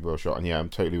 It's incredibly well shot. And yeah, I'm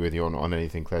totally with you on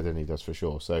anything Claire Denis does for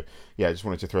sure. So yeah, I just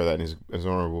wanted to throw that in as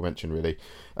an honourable mention, really.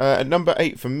 At number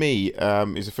 8 for me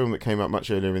is a film that came out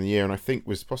much earlier in the year and I think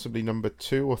was possibly number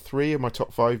 2 or 3 in my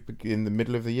top 5 in the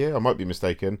middle of the year. I might be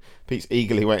mistaken. Pete's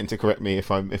eagerly waiting to correct me if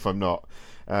I'm not.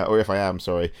 Or if I am,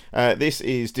 sorry. This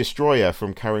is Destroyer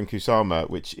from Karyn Kusama,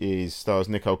 which stars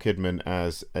Nicole Kidman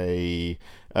as a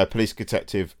police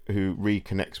detective who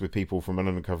reconnects with people from an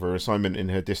undercover assignment in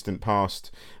her distant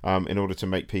past in order to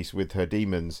make peace with her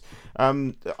demons.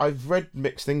 I've read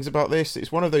mixed things about this.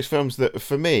 It's one of those films that,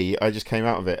 for me, I just came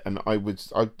out of it and I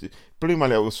blew my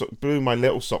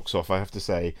little socks off. I have to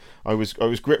say, I was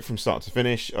gripped from start to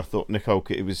finish. I thought Nicole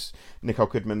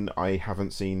Kidman. I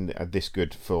haven't seen this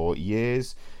good for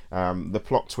years. The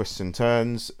plot twists and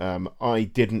turns. I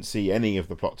didn't see any of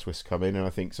the plot twists come in, and I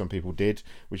think some people did,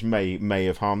 which may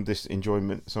have harmed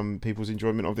some people's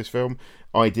enjoyment of this film.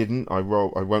 I didn't. I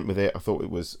went with it. I thought it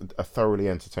was a thoroughly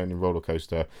entertaining roller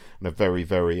coaster and a very,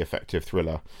 very effective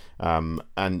thriller.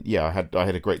 And yeah, I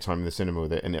had a great time in the cinema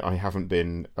with it, and I haven't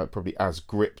been probably as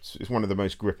gripped. It's one of the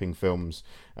most gripping films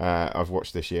I've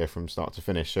watched this year from start to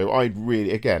finish. So I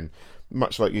really, again,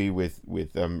 much like you with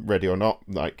Ready or Not,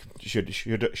 like should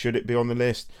it be on the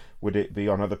list? Would it be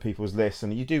on other people's lists?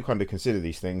 And you do kind of consider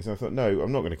these things. And I thought, no,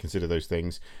 I'm not going to consider those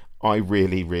things. I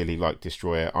really, really liked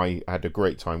Destroyer. I had a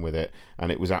great time with it,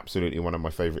 and it was absolutely one of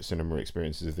my favourite cinema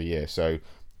experiences of the year. So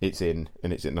it's in,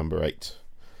 and it's at number 8.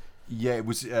 Yeah, it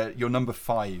was your number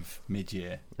 5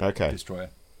 mid-year. Okay,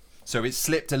 Destroyer. So it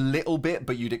slipped a little bit,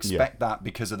 but you'd expect that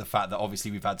because of the fact that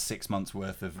obviously we've had 6 months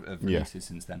worth of releases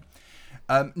since then.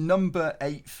 Number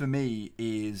 8 for me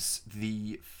is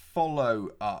the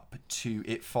follow-up to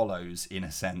It Follows, in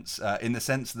a sense, in the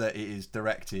sense that it is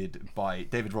directed by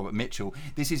David Robert Mitchell.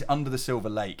 This is Under the Silver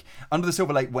Lake. Under the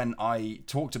Silver Lake, when I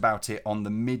talked about it on the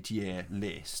mid-year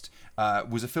list,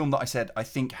 was a film that I said I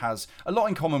think has a lot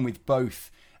in common with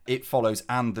both It Follows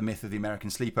and The Myth of the American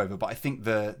Sleepover, but I think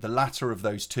the latter of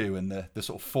those two, and the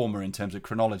sort of former in terms of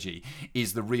chronology,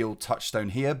 is the real touchstone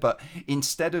here. But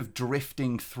instead of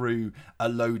drifting through a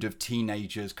load of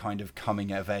teenagers kind of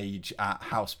coming of age at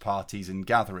house parties and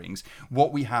gatherings,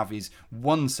 what we have is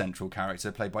one central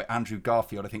character played by Andrew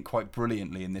Garfield, I think quite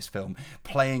brilliantly in this film,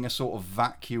 playing a sort of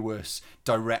vacuous,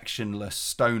 directionless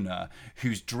stoner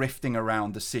who's drifting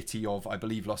around the city of, I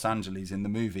believe, Los Angeles in the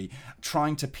movie,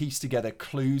 trying to piece together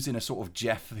clues in a sort of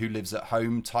Jeff who lives at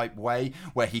home type way,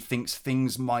 where he thinks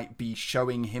things might be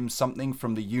showing him something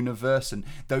from the universe and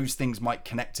those things might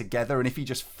connect together, and if he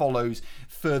just follows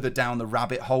further down the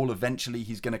rabbit hole, eventually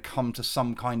he's going to come to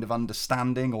some kind of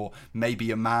understanding, or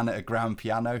maybe a man at a grand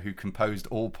piano who composed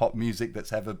all pop music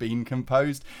that's ever been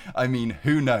composed. I mean,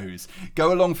 who knows?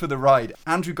 Go along for the ride.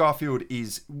 Andrew Garfield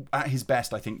is at his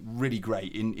best, I think, really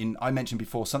great. In I mentioned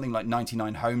before something like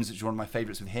 99 Homes, which is one of my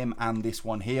favourites with him, and this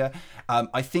one here.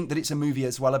 I think that it's a movie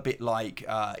as well, a bit like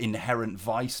Inherent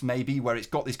Vice, maybe, where it's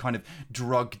got this kind of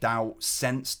drugged out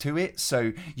sense to it.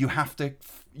 So you have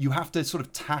to sort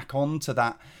of tack on to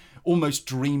that almost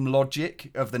dream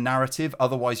logic of the narrative.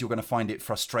 Otherwise, you're going to find it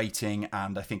frustrating.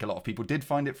 And I think a lot of people did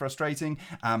find it frustrating.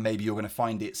 And maybe you're going to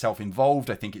find it self-involved.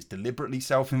 I think it's deliberately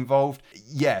self-involved.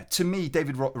 Yeah, to me,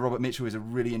 David Robert Mitchell is a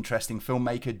really interesting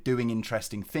filmmaker doing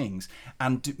interesting things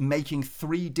and making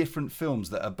three different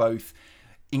films that are both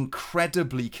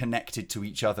incredibly connected to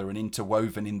each other and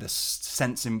interwoven in the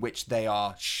sense in which they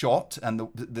are shot and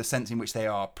the sense in which they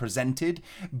are presented,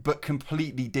 but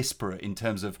completely disparate in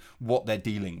terms of what they're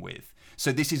dealing with.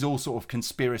 So this is all sort of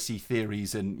conspiracy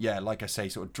theories and, yeah, like I say,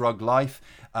 sort of drug life.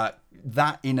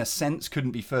 That, in a sense,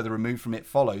 couldn't be further removed from It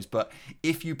Follows. But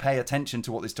if you pay attention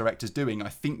to what this director's doing, I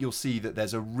think you'll see that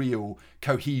there's a real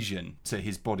cohesion to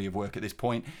his body of work at this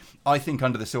point. I think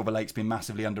Under the Silver Lake's been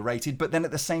massively underrated. But then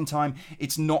at the same time,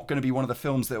 it's not going to be one of the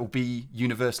films that will be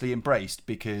universally embraced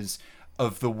because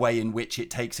of the way in which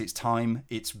it takes its time.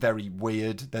 It's very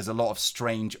weird. There's a lot of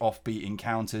strange offbeat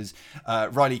encounters.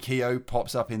 Riley Keough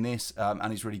pops up in this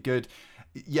and he's really good.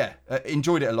 Yeah,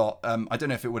 enjoyed it a lot. I don't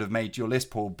know if it would have made your list,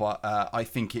 Paul, but I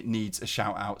think it needs a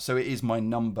shout out. So it is my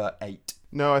number 8.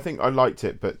 No, I think I liked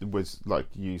it, but it was, like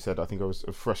you said, I think I was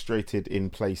frustrated in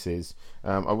places.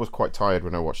 I was quite tired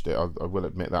when I watched it, I will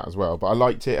admit that as well. But I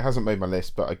liked it. It hasn't made my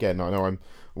list, but again, I know I'm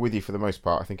with you for the most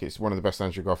part. I think it's one of the best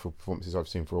Andrew Garfield performances I've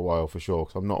seen for a while, for sure,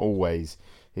 because I'm not always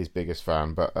his biggest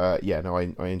fan. But I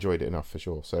enjoyed it enough, for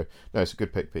sure. So, no, it's a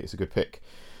good pick, Pete. It's a good pick.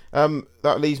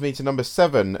 That leads me to number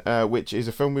 7, which is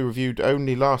a film we reviewed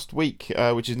only last week,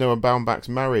 which is Noah Baumbach's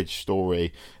Marriage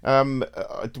Story.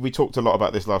 We talked a lot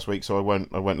about this last week, so I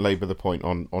won't labour the point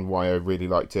on why I really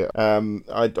liked it.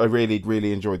 I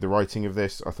really enjoyed the writing of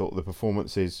this. I thought the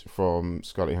performances from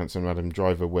Scarlett Johansson and Adam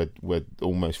Driver were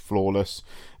almost flawless.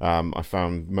 I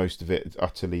found most of it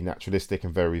utterly naturalistic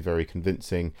and very, very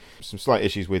convincing. Some slight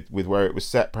issues with where it was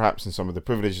set, perhaps, and some of the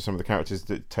privilege of some of the characters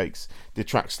that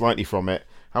detracts slightly from it.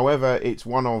 However, it's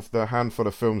one of the handful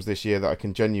of films this year that I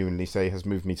can genuinely say has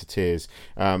moved me to tears.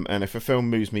 And if a film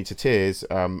moves me to tears,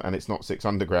 and it's not Six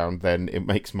Underground, then it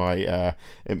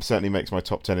certainly makes my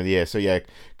top 10 of the year. So yeah,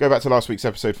 go back to last week's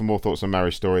episode for more thoughts on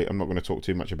Marriage Story. I'm not going to talk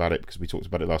too much about it because we talked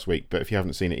about it last week. But if you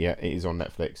haven't seen it yet, it is on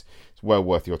Netflix. It's well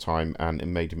worth your time, and it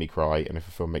made me cry. And if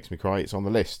a film makes me cry, it's on the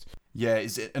list. Yeah,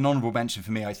 it's an honourable mention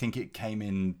for me. I think it came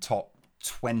in top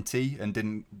 20 and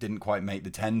didn't quite make the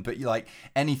 10, but like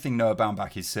anything Noah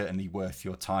Baumbach is certainly worth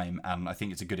your time, and I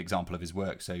think it's a good example of his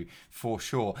work, so for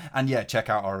sure. And yeah,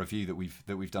 check out our review that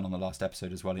we've done on the last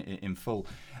episode as well in full.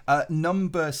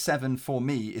 Number 7 for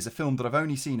me is a film that I've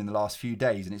only seen in the last few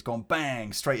days, and it's gone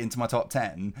bang straight into my top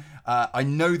 10. I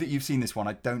know that you've seen this one.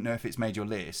 I don't know if it's made your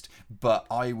list, but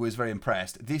I was very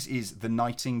impressed. This is The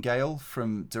Nightingale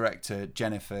from director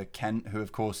Jennifer Kent, who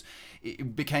of course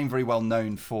became very well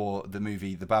known for the movie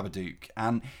The Babadook.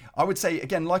 And I would say,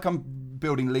 again, like I'm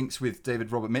building links with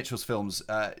David Robert Mitchell's films,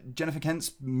 Jennifer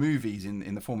Kent's movies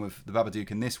in the form of The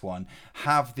Babadook and this one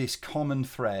have this common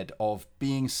thread of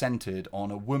being centered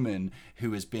on a woman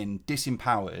who has been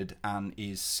disempowered and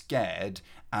is scared,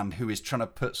 and who is trying to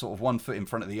put sort of one foot in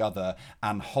front of the other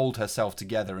and hold herself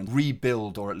together and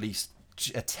rebuild, or at least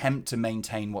attempt to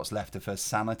maintain what's left of her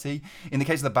sanity. In the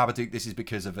case of the Babadook, this is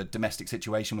because of a domestic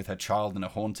situation with her child and a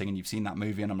haunting, and you've seen that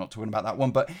movie, and I'm not talking about that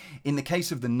one. But in the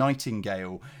case of the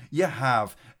Nightingale, you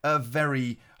have a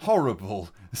very horrible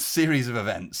series of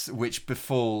events which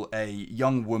befall a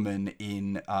young woman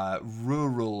in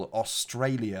rural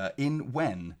Australia in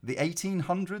when? The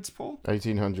 1800s, Paul?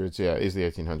 1800s, yeah. It is the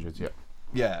 1800s, yeah.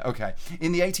 Yeah, okay.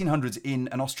 In the 1800s, in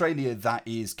an Australia that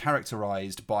is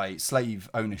characterised by slave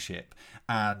ownership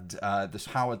and this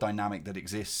power dynamic that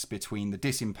exists between the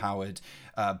disempowered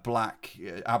black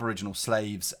Aboriginal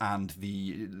slaves and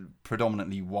the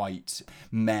predominantly white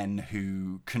men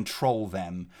who control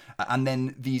them, and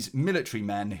then these military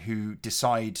men who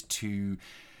decide to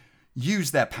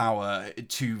use their power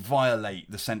to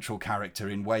violate the central character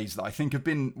in ways that I think have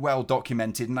been well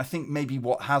documented, and I think maybe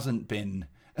what hasn't been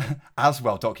as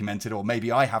well documented, or maybe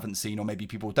I haven't seen, or maybe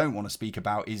people don't want to speak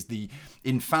about, is the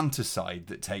infanticide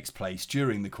that takes place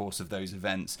during the course of those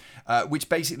events, which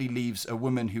basically leaves a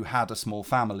woman who had a small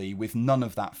family with none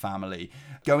of that family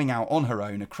going out on her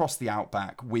own across the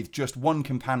outback with just one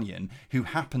companion who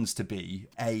happens to be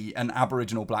an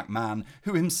Aboriginal black man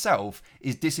who himself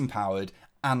is disempowered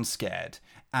and scared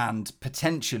and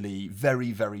potentially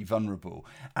very, very vulnerable.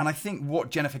 And I think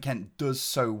what Jennifer Kent does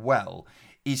so well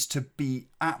is to be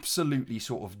absolutely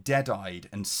sort of dead-eyed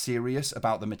and serious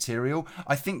about the material.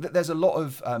 I think that there's a lot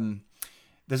of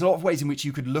ways in which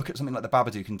you could look at something like the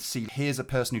Babadook and see, here's a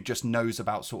person who just knows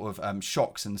about sort of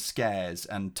shocks and scares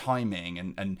and timing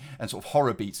and sort of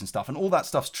horror beats and stuff. And all that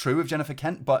stuff's true of Jennifer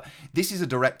Kent, but this is a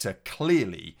director,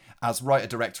 clearly, as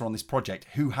writer-director on this project,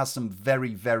 who has some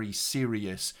very, very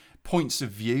serious points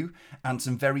of view and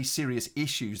some very serious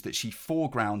issues that she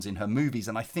foregrounds in her movies.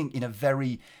 And I think in a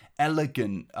very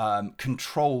elegant,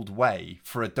 controlled way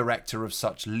for a director of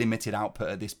such limited output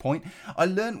at this point. I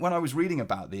learned when I was reading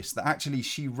about this that actually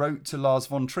she wrote to Lars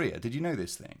von Trier. Did you know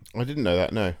this thing? I didn't know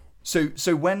that, no.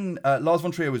 So when Lars von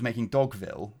Trier was making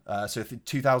Dogville, so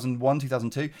 2001,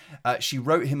 2002, she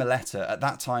wrote him a letter at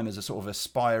that time as a sort of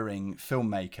aspiring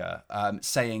filmmaker,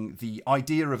 saying the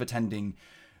idea of attending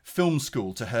film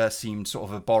school to her seemed sort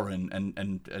of abhorrent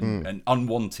and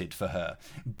unwanted for her,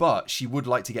 but she would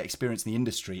like to get experience in the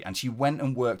industry, and she went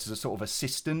and worked as a sort of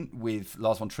assistant with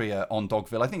Lars von Trier on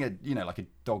Dogville. I think like a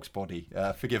dog's body,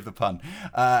 forgive the pun,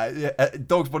 a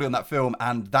dog's body on that film,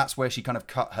 and that's where she kind of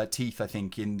cut her teeth, I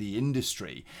think, in the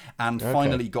industry, and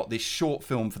finally got this short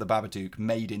film for the Babadook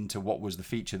made into what was the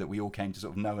feature that we all came to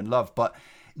sort of know and love. But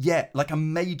yeah, like a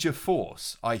major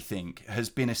force, I think, has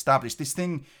been established. This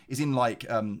thing is in like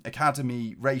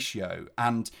Academy ratio,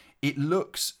 and it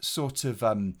looks sort of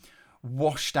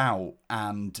washed out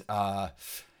and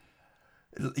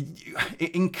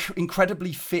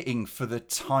incredibly fitting for the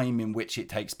time in which it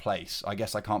takes place. I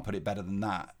guess I can't put it better than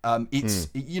that. It's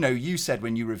you said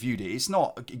when you reviewed it, it's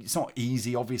not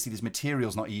easy. Obviously, this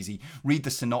material's not easy. Read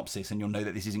the synopsis, and you'll know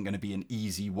that this isn't going to be an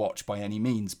easy watch by any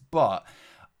means. But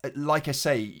like I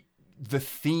say, the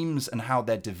themes and how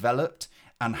they're developed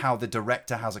and how the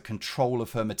director has a control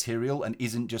of her material and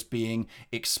isn't just being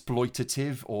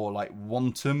exploitative or like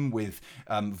wanton with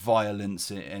violence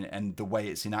and the way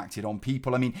it's enacted on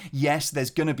people. I mean, yes,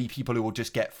 there's going to be people who will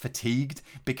just get fatigued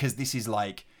because this is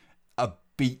like a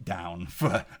beatdown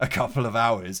for a couple of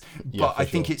hours. But I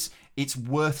think it's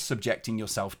worth subjecting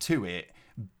yourself to it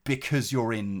because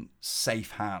you're in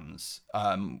safe hands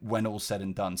when all's said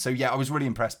and done. So yeah, I was really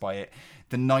impressed by it.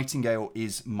 The Nightingale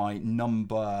is my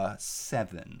number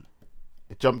 7.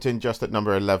 It jumped in just at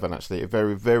number 11. Actually,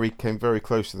 it came very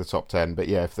close to the top 10. But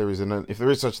yeah, if there is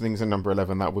such a thing as a number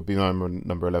 11, that would be my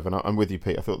number 11. I'm with you,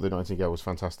 Pete. I thought The Nightingale was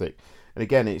fantastic. And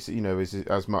again, it's is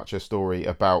as much a story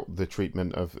about the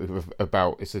treatment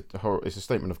it's a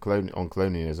statement of on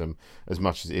colonialism as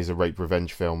much as it is a rape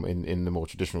revenge film in the more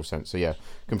traditional sense. So yeah,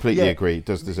 completely agree. It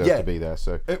does deserve to be there.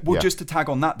 So just to tag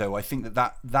on that though, I think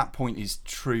that point is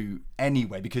true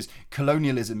anyway, because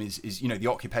colonialism is the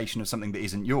occupation of something that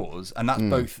isn't yours, and that's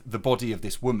both the body of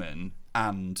this woman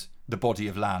and the body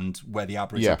of land where the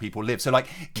Aboriginal people live. So like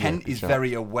Kent is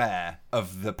very aware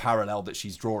of the parallel that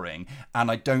she's drawing,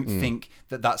 and I don't think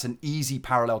that that's an easy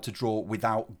parallel to draw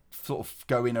without sort of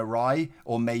going awry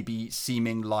or maybe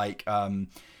seeming like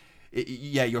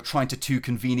you're trying to too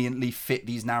conveniently fit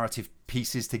these narrative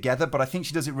pieces together. But I think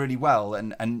she does it really well,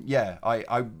 and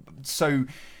I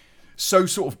so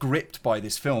sort of gripped by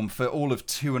this film for all of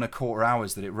 2.25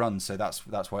 hours that it runs. So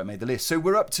that's why it made the list. So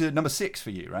we're up to number 6 for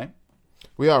you, right?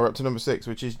 We are up to number 6,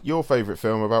 which is your favourite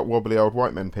film about wobbly old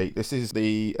white men, Pete. This is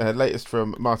the latest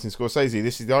from Martin Scorsese.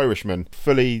 This is The Irishman.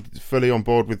 Fully on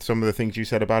board with some of the things you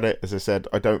said about it. As I said,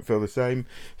 I don't feel the same.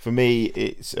 For me,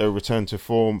 it's a return to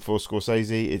form for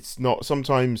Scorsese. It's not.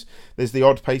 Sometimes there's the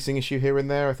odd pacing issue here and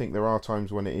there. I think there are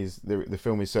times when it is the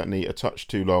film is certainly a touch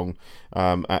too long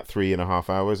at 3.5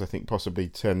 hours. I think possibly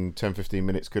 10-15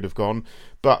 minutes could have gone.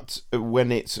 But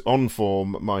when it's on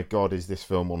form, my God, is this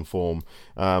film on form.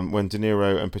 When De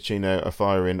Niro and Pacino are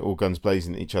firing all guns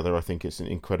blazing at each other, I think it's an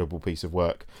incredible piece of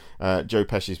work. Joe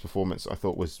Pesci's performance, I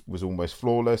thought, was almost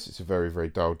flawless. It's a very, very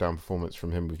dialed down performance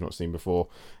from him we've not seen before.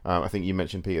 I think you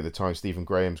mentioned, Pete, at the time, Stephen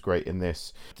Graham's great in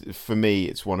this. For me,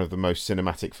 it's one of the most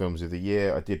cinematic films of the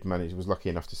year. I was lucky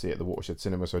enough to see it at the Watershed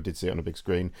Cinema, so I did see it on a big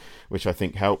screen, which I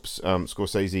think helps.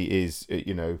 Scorsese is,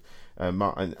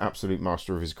 an absolute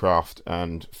master of his craft,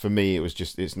 and for me,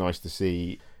 it's nice to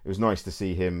see. It was nice to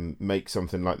see him make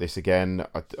something like this again.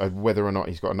 Whether or not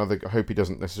he's got another, I hope he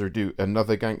doesn't necessarily do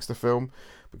another gangster film,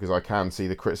 because I can see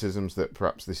the criticisms that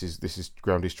perhaps this is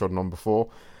ground he's trodden on before.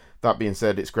 That being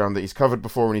said, it's ground that he's covered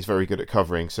before and he's very good at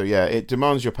covering. So yeah, it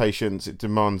demands your patience, it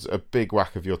demands a big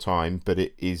whack of your time, but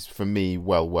it is, for me,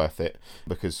 well worth it,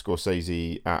 because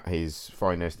Scorsese at his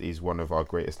finest is one of our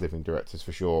greatest living directors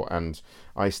for sure, and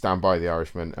I stand by The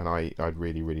Irishman, and I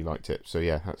really, really liked it. So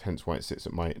yeah, that's hence why it sits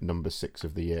at my number 6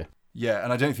 of the year. Yeah,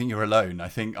 and I don't think you're alone. I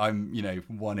think I'm,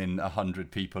 1 in 100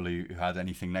 people who had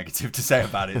anything negative to say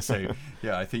about it. So,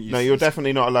 yeah, I think you're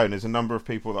definitely not alone. There's a number of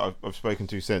people that I've spoken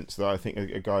to since that I think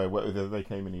a guy I worked with, they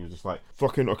came in, he was just like,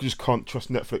 fucking, I just can't trust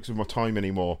Netflix with my time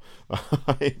anymore.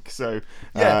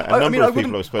 Yeah, I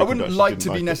wouldn't like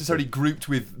to be necessarily grouped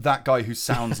with that guy who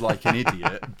sounds like an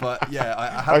idiot, but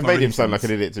yeah, I've made him sound like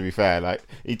an idiot, to be fair. Like,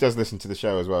 he does listen to the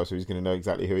show as well, so he's going to know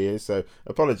exactly who he is. So,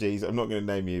 apologies, I'm not going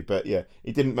to name you, but yeah,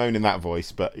 he didn't moan in that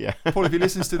voice, but yeah. Paul, if he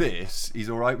listens to this, he's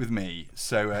all right with me.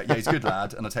 So yeah, he's a good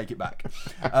lad, and I take it back.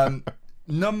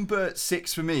 Number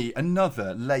 6 for me,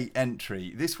 another late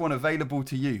entry. This one available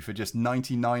to you for just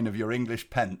 99 of your English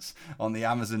pence on the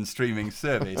Amazon streaming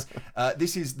service.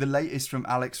 This is the latest from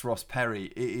Alex Ross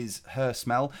Perry. It is Her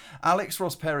Smell. Alex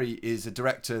Ross Perry is a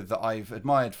director that I've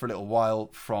admired for a little while,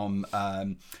 from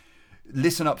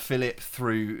Listen Up Philip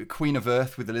through Queen of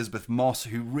Earth with Elizabeth Moss,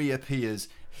 who reappears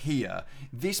here.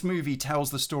 This movie tells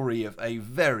the story of a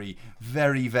very,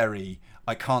 very, very,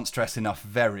 I can't stress enough,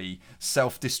 very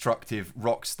self-destructive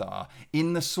rock star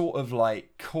in the sort of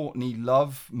like Courtney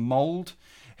Love mould,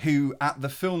 who at the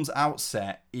film's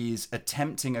outset is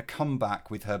attempting a comeback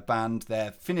with her band.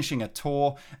 They're finishing a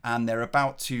tour and they're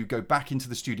about to go back into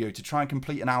the studio to try and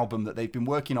complete an album that they've been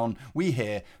working on, we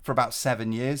hear, for about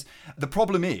 7 years. The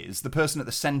problem is the person at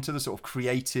the centre, the sort of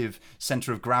creative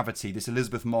centre of gravity, this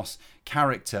Elizabeth Moss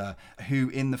character, who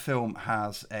in the film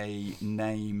has a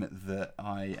name that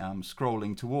I am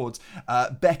scrolling towards,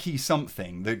 Becky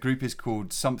something. The group is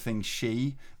called Something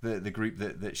She, the group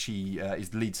that she is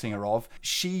the lead singer of.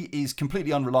 She is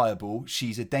completely unreliable.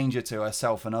 She's a danger to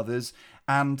herself and others.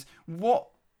 And what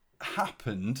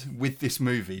happened with this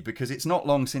movie, because it's not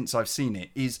long since I've seen it,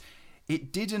 is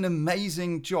it did an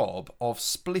amazing job of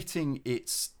splitting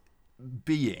its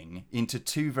being into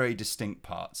 2 very distinct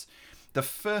parts. The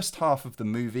first half of the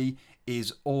movie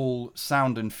is all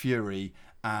sound and fury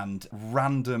and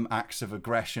random acts of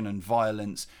aggression and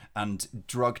violence and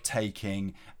drug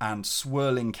taking and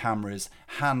swirling cameras,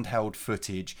 handheld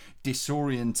footage,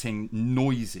 disorienting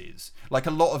noises. Like,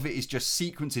 a lot of it is just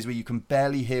sequences where you can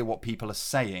barely hear what people are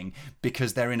saying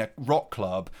because they're in a rock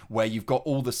club where you've got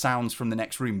all the sounds from the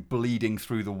next room bleeding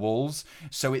through the walls.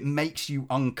 So it makes you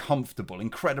uncomfortable,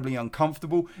 incredibly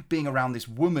uncomfortable. Being around this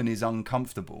woman is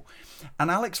uncomfortable.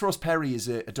 And Alex Ross Perry is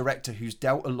a director who's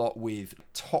dealt a lot with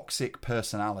toxic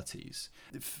personalities.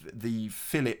 The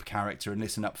Philip character in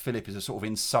Listen Up Philip is a sort of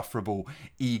insufferable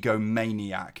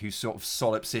egomaniac who's sort of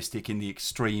solipsistic in the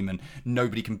extreme, and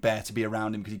nobody can bear to be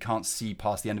around him because he can't see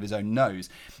past the end of his own nose.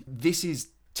 This is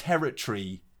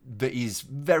territory that is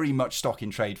very much stock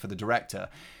in trade for the director.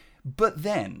 But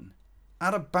then,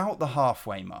 at about the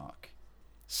halfway mark,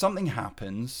 something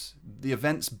happens, the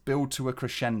events build to a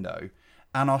crescendo,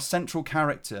 and our central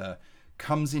character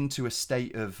comes into a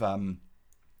state of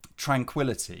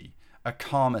tranquility, a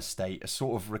calmer state, a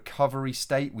sort of recovery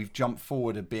state. We've jumped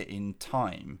forward a bit in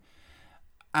time.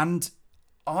 And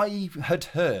I had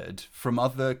heard from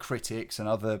other critics and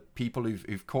other people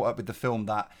who've caught up with the film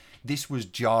that this was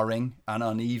jarring and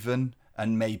uneven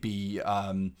and maybe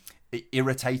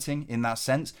irritating in that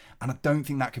sense. And I don't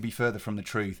think that could be further from the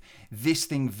truth. This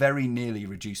thing very nearly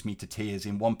reduced me to tears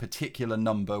in one particular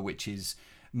number, which is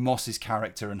Moss's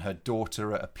character and her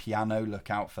daughter at a piano. Look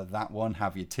out for that one.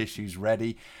 Have your tissues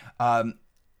ready.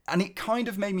 And it kind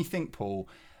of made me think, Paul,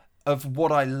 of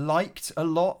what I liked a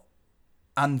lot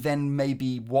and then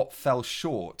maybe what fell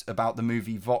short about the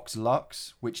movie Vox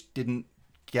Lux, which didn't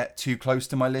get too close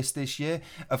to my list this year.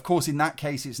 Of course, in that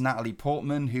case, it's Natalie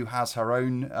Portman, who has her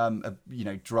own,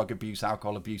 drug abuse,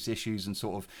 alcohol abuse issues and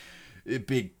sort of a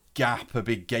big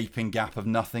gaping gap of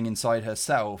nothing inside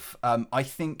herself. I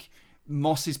think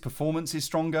Moss's performance is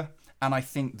stronger, and I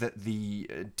think that the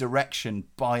direction,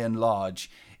 by and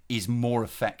large, is more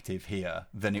effective here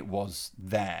than it was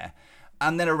there.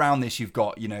 And then around this, you've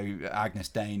got, Agnes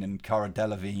Dane and Cara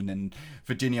Delevingne and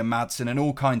Virginia Madsen and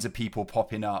all kinds of people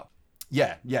popping up.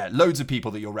 Yeah, loads of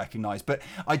people that you'll recognise. But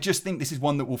I just think this is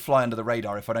one that will fly under the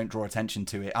radar if I don't draw attention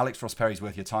to it. Alex Ross Perry's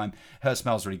worth your time. Her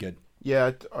smells really good.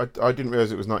 Yeah, I didn't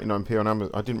realise it was 99p on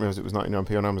Amazon. I didn't realise it was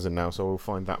 99p on Amazon now, so I'll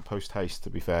find that post haste, to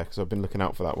be fair, because I've been looking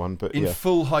out for that one. But in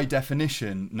full high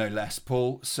definition, no less,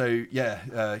 Paul. So,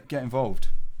 get involved.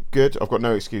 Good. I've got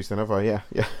no excuse then, have I? Yeah,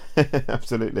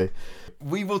 absolutely.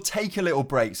 We will take a little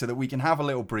break so that we can have a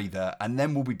little breather, and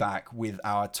then we'll be back with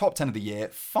our top 10 of the year,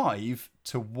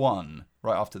 5-1,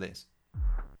 right after this.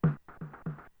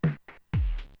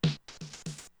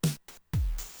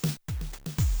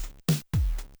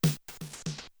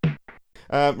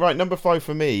 Right, number 5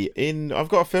 for me. I've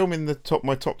got a film in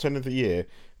my top 10 of the year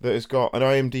that has got an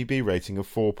IMDb rating of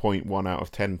 4.1 out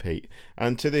of 10, Pete.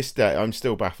 And to this day, I'm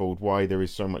still baffled why there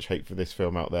is so much hate for this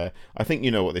film out there. I think you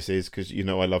know what this is, because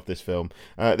I love this film.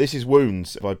 This is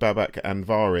Wounds by Babak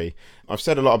Anvari. I've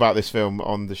said a lot about this film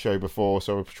on the show before,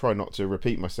 so I'll try not to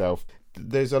repeat myself.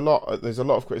 There's a lot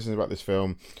of criticism about this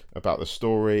film, about the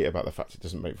story, about the fact it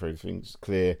doesn't make very things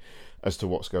clear as to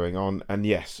what's going on. And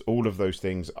yes, all of those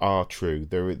things are true.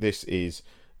 This is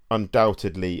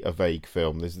undoubtedly a vague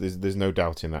film. There's no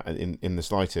doubt in that in the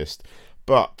slightest.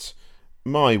 But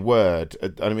my word,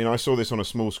 I mean, I saw this on a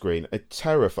small screen. It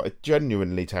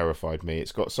genuinely terrified me.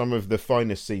 It's got some of the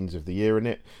finest scenes of the year in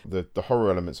it. The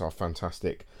horror elements are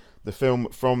fantastic. The film,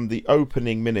 from the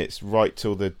opening minutes right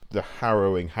till the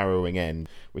harrowing end,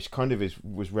 which kind of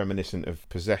was reminiscent of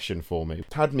Possession for me,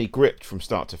 it had me gripped from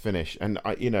start to finish. And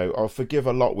I'll forgive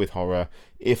a lot with horror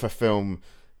if a film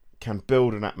can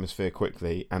build an atmosphere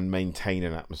quickly and maintain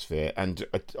an atmosphere. And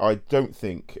I don't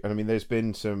think, and I mean, there's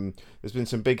been some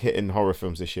big hitting horror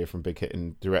films this year from big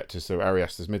hitting directors. So Ari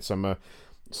Aster's Midsommar,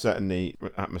 certainly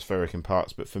atmospheric in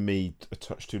parts, but for me, A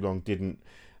Touch Too Long didn't.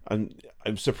 And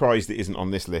I'm surprised it isn't on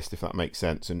this list, if that makes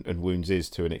sense, and Wounds is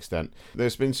to an extent.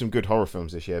 There's been some good horror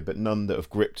films this year, but none that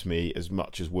have gripped me as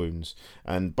much as Wounds.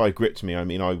 And by gripped me, I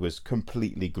mean I was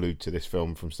completely glued to this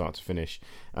film from start to finish.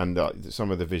 And some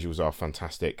of the visuals are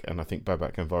fantastic, and I think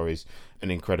Babak Anvari is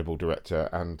an incredible director,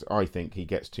 and I think he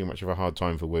gets too much of a hard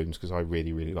time for Wounds, because I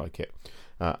really, really like it.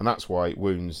 And that's why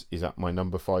Wounds is at my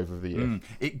number 5 of the year.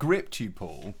 It gripped you,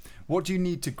 Paul. What do you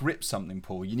need to grip something,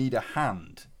 Paul? You need a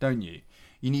hand, don't you?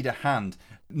 You need a hand.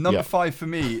 Number 5 for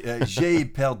me, J'ai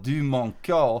perdu mon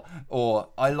corps, or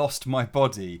I lost my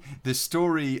body. The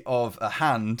story of a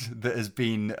hand that has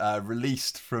been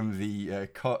released from the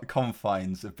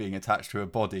confines of being attached to a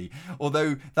body.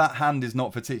 Although that hand is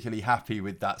not particularly happy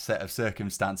with that set of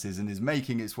circumstances and is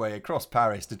making its way across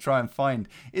Paris to try and find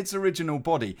its original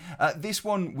body. This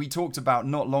one we talked about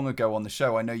not long ago on the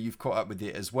show. I know you've caught up with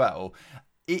it as well.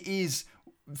 It is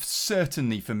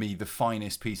certainly for me the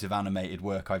finest piece of animated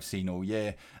work I've seen all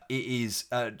year. It is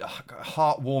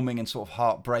heartwarming and sort of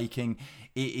heartbreaking.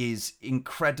 It is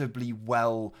incredibly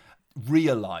well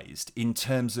realised in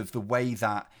terms of the way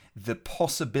that the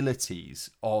possibilities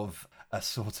of a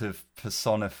sort of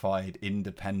personified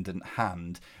independent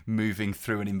hand moving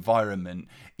through an environment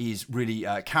is really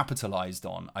capitalised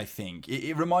on, I think.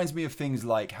 It reminds me of things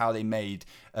like how they made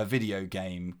a video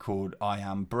game called I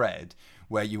Am Bread,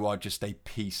 where you are just a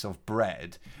piece of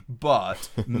bread, but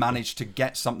managed to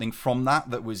get something from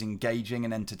that was engaging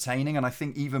and entertaining. And I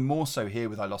think even more so here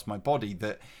with I Lost My Body,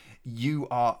 that you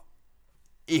are,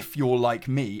 if you're like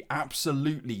me,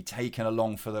 absolutely taken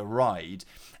along for the ride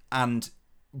and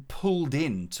pulled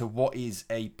into what is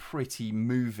a pretty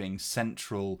moving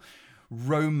central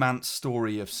romance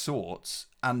story of sorts.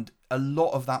 And a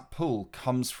lot of that pull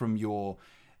comes from your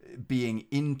being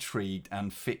intrigued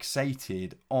and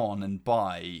fixated on and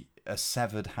by a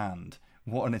severed hand.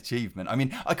 What an achievement. I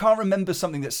mean, I can't remember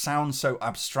something that sounds so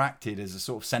abstracted as a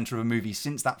sort of centre of a movie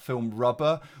since that film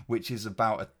Rubber, which is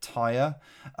about a tyre.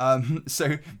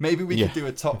 So maybe we could do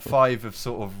a top 5 of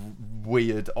sort of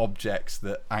weird objects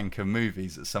that anchor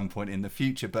movies at some point in the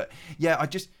future. But yeah,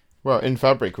 Well, In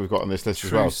Fabric we've got on this list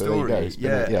as well. So story. there you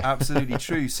go. Yeah, absolutely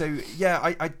true. So yeah,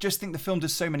 I just think the film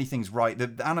does so many things right.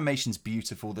 The animation's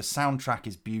beautiful. The soundtrack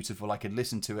is beautiful. I could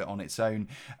listen to it on its own.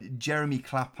 Jeremy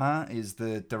Clapin is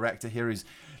the director here. Is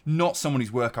not someone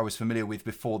whose work I was familiar with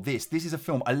before this. This is a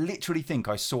film I literally think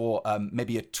I saw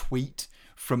maybe a tweet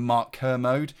from Mark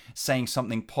Kermode saying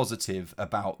something positive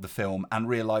about the film and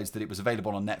realised that it was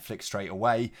available on Netflix straight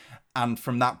away. And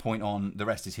from that point on, the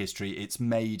rest is history. It's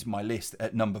made my list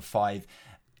at number 5.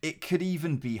 It could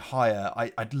even be higher.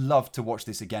 I'd love to watch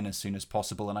this again as soon as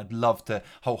possible, and I'd love to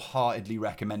wholeheartedly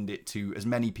recommend it to as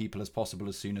many people as possible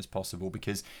as soon as possible,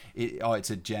 because it's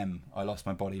a gem. I Lost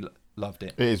My Body, loved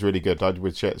it. It is really good. I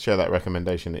would share that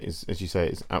recommendation. It is, as you say,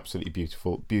 it's absolutely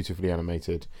beautiful, beautifully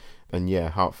animated, and yeah,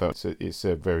 heartfelt. It's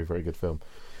a very, very good film.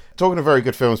 Talking of very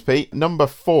good films, Pete, number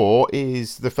 4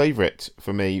 is the favourite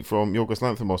for me from Yorgos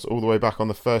Lanthimos, all the way back on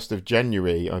the 1st of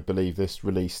January, I believe this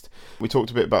released. We talked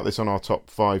a bit about this on our top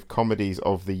 5 comedies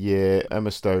of the year.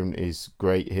 Emma Stone is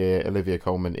great here, Olivia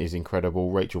Colman is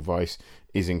incredible, Rachel Weisz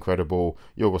is incredible,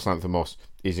 Yorgos Lanthimos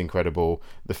is incredible.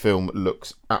 The film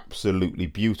looks absolutely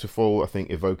beautiful. I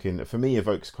think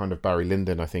evokes kind of Barry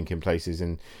Lyndon, I think, in places,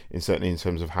 and certainly in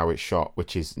terms of how it's shot,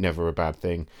 which is never a bad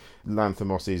thing.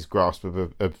 Lanthimos' grasp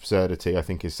of absurdity, I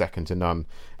think, is second to none,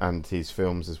 and his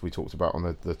films, as we talked about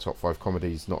on the top 5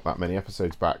 comedies not that many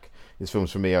episodes back, his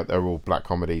films for me are all black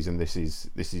comedies, and this is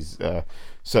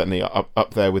certainly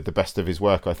up there with the best of his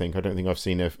work. I think I don't think I've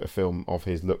seen a film of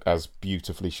his look as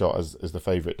beautifully shot as The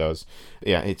Favourite does.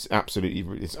 Yeah, it's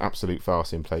absolute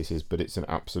farce in places, but it's an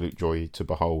absolute joy to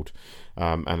behold.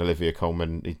 And Olivia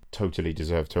Colman totally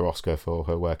deserved her Oscar for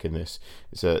her work in this.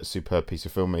 It's a superb piece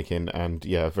of filmmaking, and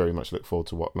yeah, very much look forward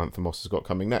to what Lanthimos has got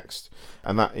coming next.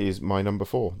 And that is my number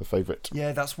 4, The Favourite.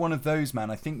 Yeah, that's one of those, man.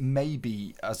 I think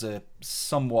maybe as a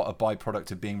somewhat a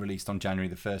byproduct of being released on January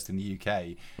the 1st in the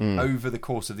UK, over the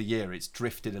course of the year, it's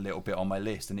drifted a little bit on my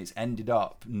list, and it's ended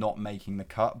up not making the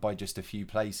cut by just a few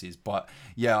places. But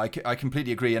yeah, I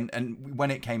completely agree. And when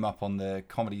it came up on the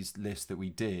comedies list that we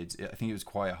did, I think it was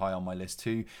quite high on my list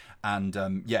too.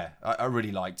 And yeah, I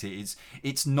really liked it.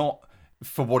 It's not,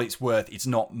 for what it's worth, it's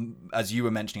not, as you were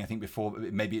mentioning, I think before,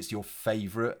 maybe it's your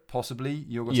favourite, possibly,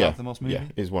 Yorgos Lanthimos movie? Yeah,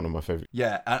 it's one of my favourite.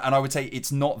 Yeah, and I would say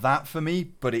it's not that for me,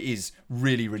 but it is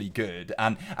really, really good.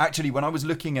 And actually, when I was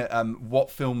looking at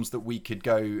what films that we could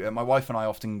go, my wife and I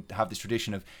often have this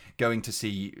tradition of going to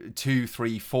see 2,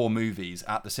 3, 4 movies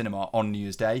at the cinema on New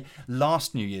Year's Day.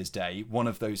 Last New Year's Day, one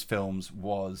of those films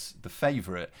was The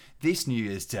Favourite. This New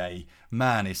Year's Day,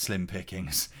 man, is slim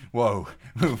pickings. Whoa.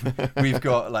 We've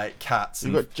got like Cats.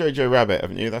 You've got Jojo Rabbit,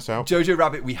 haven't you? That's out. Jojo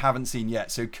Rabbit we haven't seen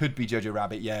yet, so could be Jojo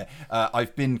Rabbit, yeah.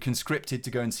 I've been conscripted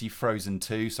to go and see Frozen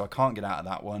 2, so I can't get out of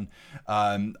that one.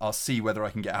 I'll see whether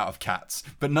I can get out of Cats.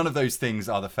 But none of those things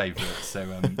are The Favourite.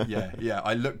 So yeah,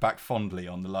 I look back fondly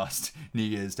on the last New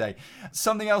Year's Day.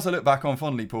 Something else I look back on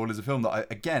fondly, Paul, is a film that I,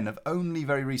 again, have only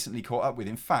very recently caught up with.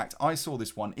 In fact, I saw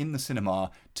this one in the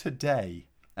cinema today,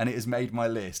 and it has made my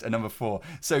list at number 4.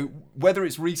 So whether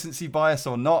it's recency bias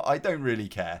or not, I don't really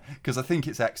care, because I think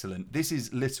it's excellent. This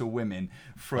is Little Women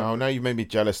from... Oh, now you've made me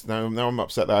jealous. Now I'm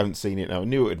upset that I haven't seen it now. I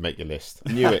knew it would make your list.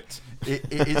 I knew it.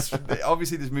 It's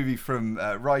obviously this movie from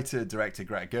writer-director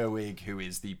Greta Gerwig, who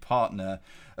is the partner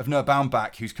of Noah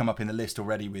Baumbach, who's come up in the list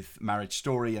already with Marriage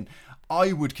Story. And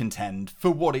I would contend,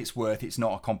 for what it's worth, it's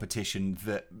not a competition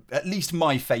that, at least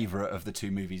my favourite of the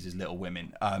 2 movies is Little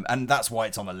Women. And that's why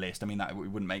it's on the list. I mean, that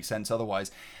wouldn't make sense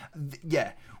otherwise.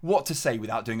 Yeah, what to say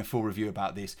without doing a full review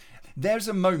about this? There's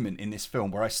a moment in this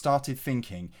film where I started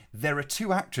thinking, there are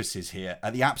 2 actresses here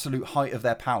at the absolute height of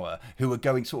their power who are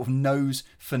going sort of nose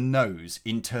for nose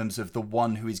in terms of the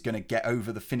one who is going to get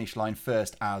over the finish line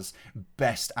first as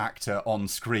best actor on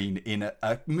screen in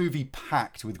a movie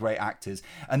packed with great actors.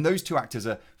 And those 2 actors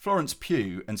are Florence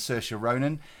Pugh and Saoirse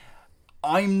Ronan.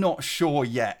 I'm not sure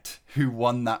yet who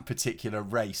won that particular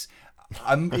race.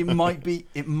 It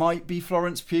might be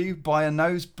Florence Pugh by a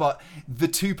nose, but the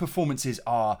 2 performances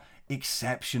are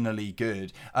exceptionally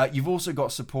good. You've also got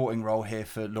a supporting role here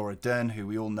for Laura Dern, who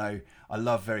we all know I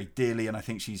love very dearly, and I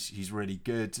think she's really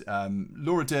good.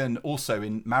 Laura Dern also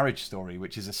in Marriage Story,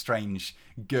 which is a strange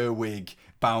Gerwig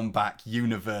Baumbach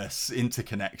universe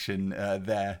interconnection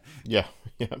there. Yeah,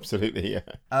 absolutely,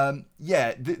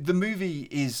 yeah. The movie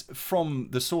is from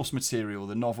the source material,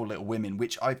 the novel Little Women,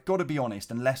 which I've got to be honest,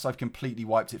 unless I've completely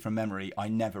wiped it from memory, I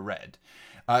never read.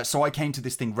 So I came to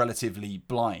this thing relatively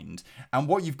blind. And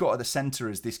what you've got at the centre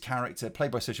is this character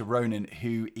played by Saoirse Ronan,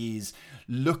 who is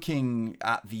looking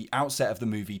at the outset of the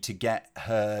movie to get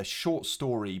her short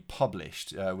story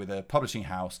published with a publishing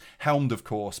house, helmed, of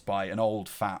course, by an old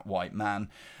fat white man.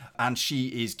 And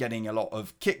she is getting a lot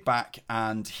of kickback,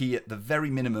 and he at the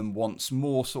very minimum wants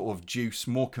more sort of juice,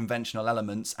 more conventional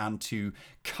elements, and to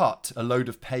cut a load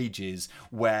of pages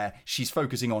where she's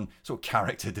focusing on sort of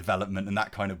character development and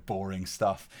that kind of boring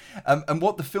stuff. And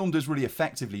what the film does really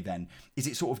effectively then is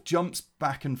it sort of jumps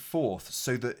back and forth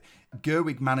so that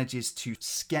Gerwig manages to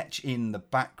sketch in the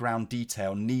background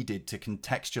detail needed to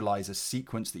contextualize a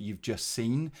sequence that you've just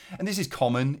seen. And this is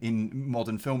common in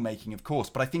modern filmmaking, of course,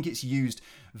 but I think it's used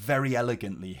very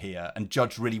elegantly here and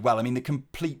judged really well. I mean, the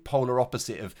complete polar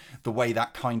opposite of the way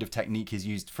that kind of technique is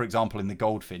used, for example, in The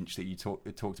Goldfinch that you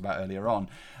talked about earlier on.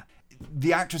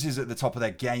 The actresses at the top of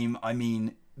their game. I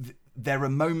mean, there are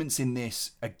moments in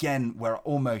this, again, where I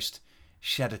almost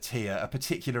shed a tear. A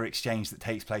particular exchange that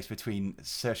takes place between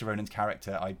Saoirse Ronan's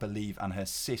character, I believe, and her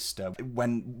sister.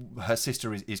 When her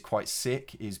sister is quite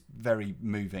sick, is very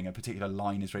moving. A particular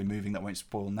line is very moving that I won't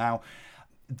spoil now.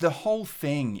 The whole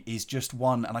thing is just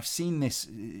one, and I've seen this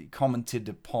commented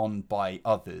upon by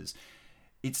others,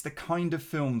 it's the kind of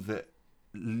film that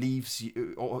leaves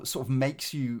you, or sort of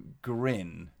makes you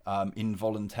grin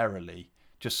involuntarily.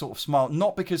 Just sort of smile,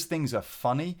 not because things are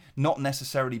funny, not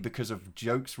necessarily because of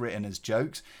jokes written as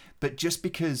jokes, but just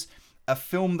because a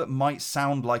film that might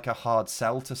sound like a hard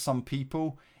sell to some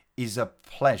people is a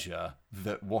pleasure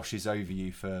that washes over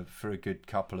you for a good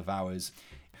couple of hours.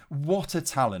 What a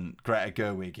talent Greta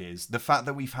Gerwig is. The fact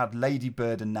that we've had Lady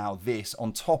Bird and now this,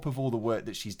 on top of all the work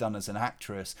that she's done as an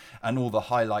actress and all the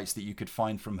highlights that you could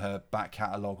find from her back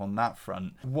catalogue on that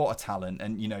front. What a talent,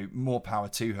 and, you know, more power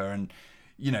to her. And,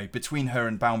 you know, between her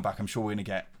and Baumbach, I'm sure we're going to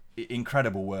get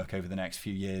incredible work over the next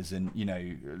few years, and, you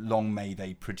know, long may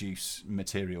they produce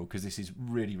material, because this is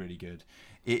really, really good.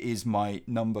 It is my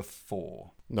number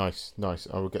 4. Nice.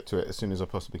 I will get to it as soon as I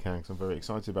possibly can, because I'm very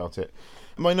excited about it.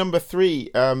 My number 3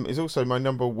 was also my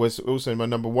number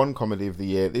 1 comedy of the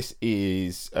year. This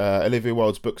is Olivia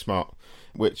Wilde's Booksmart,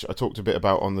 which I talked a bit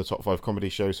about on the Top 5 Comedy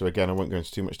show, so again I won't go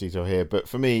into too much detail here, but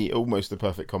for me, almost the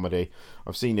perfect comedy.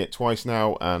 I've seen it twice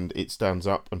now and it stands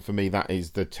up, and for me that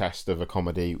is the test of a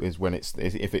comedy, is when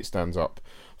if it stands up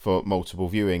for multiple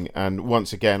viewing. And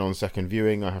once again, on second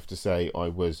viewing, I have to say I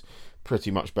was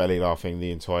pretty much belly laughing the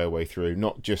entire way through,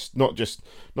 not just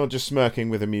smirking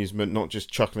with amusement, not just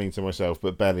chuckling to myself,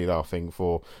 but belly laughing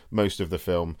for most of the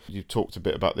film. You talked a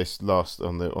bit about this last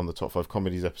on the Top 5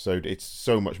 Comedies episode. It's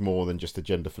so much more than just a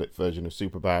gender flip version of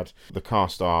Superbad. The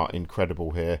cast are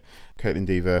incredible here. Caitlin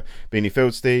Dever, Beanie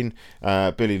Feldstein,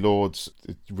 Billy Lord's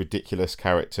ridiculous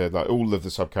character. Like, all of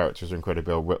the sub characters are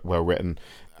incredibly well written.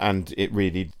 And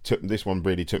this one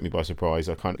really took me by surprise.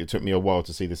 It took me a while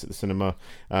to see this at the cinema.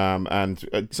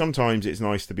 And sometimes it's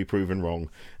nice to be proven wrong.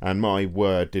 And my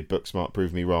word, did Booksmart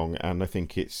prove me wrong. And I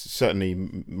think it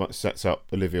certainly sets up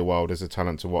Olivia Wilde as a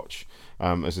talent to watch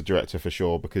as a director for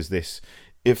sure, because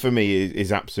it for me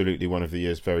is absolutely one of the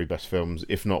year's very best films,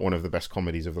 if not one of the best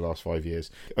comedies of the last 5 years.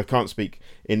 I can't speak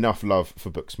enough love for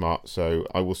Booksmart, so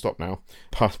I will stop now.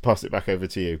 Pass it back over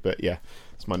to you. But yeah,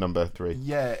 it's my number 3.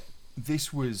 Yeah.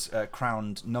 This was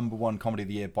crowned number 1 comedy of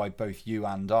the year by both you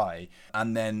and I.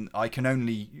 And then I can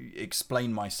only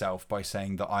explain myself by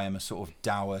saying that I am a sort of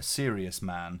dour, serious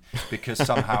man, because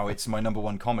somehow it's my number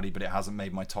 1 comedy, but it hasn't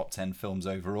made my top 10 films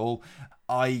overall.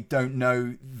 I don't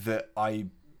know that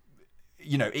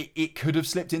it could have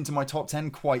slipped into my top 10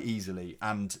 quite easily,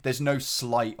 and there's no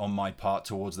slight on my part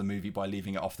towards the movie by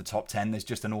leaving it off the top 10. There's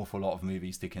just an awful lot of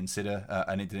movies to consider,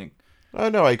 and it didn't. Oh,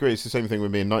 no, I agree. It's the same thing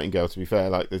with me and Nightingale, to be fair.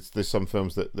 Like, there's some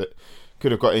films that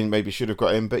could have got in, maybe should have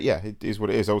got in, but yeah, it is what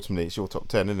it is. Ultimately, it's your top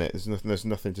 10, isn't it? There's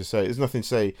nothing to say. There's nothing to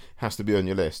say has to be on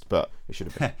your list, but it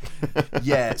should have been.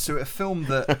 Yeah, so a film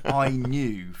that I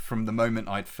knew from the moment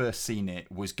I'd first seen it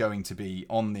was going to be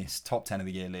on this top 10 of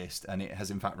the year list, and it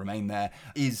has in fact remained there,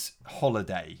 is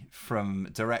Holiday, from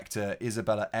director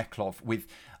Isabella Eklov, with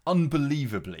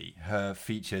unbelievably her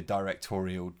feature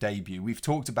directorial debut. We've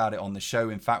talked about it on the show.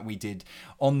 In fact, we did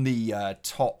on the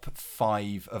top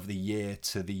 5 of the year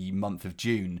to the month of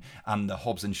June, and the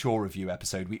Hobbs and Shaw review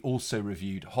episode, we also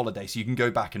reviewed Holiday, so you can go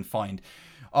back and find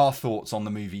our thoughts on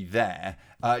the movie there.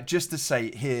 Just to say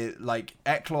here, like,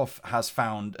 Eklov has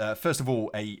found, first of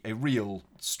all, a real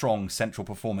strong central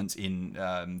performance in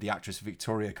the actress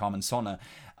Victoria Carmensona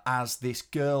as this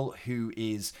girl who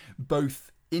is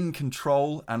both in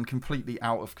control and completely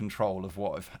out of control of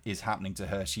what is happening to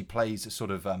her. She plays a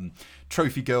sort of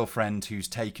trophy girlfriend who's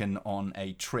taken on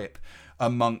a trip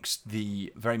amongst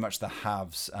the very much the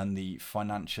haves and the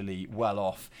financially well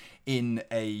off in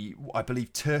a, I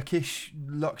believe, Turkish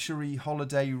luxury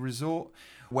holiday resort,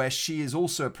 where she is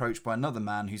also approached by another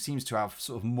man who seems to have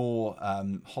sort of more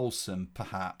wholesome,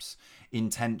 perhaps,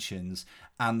 intentions,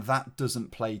 and that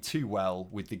doesn't play too well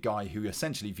with the guy who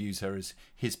essentially views her as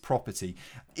his property.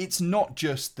 It's not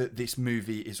just that this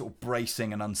movie is sort of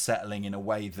bracing and unsettling in a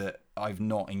way that I've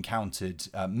not encountered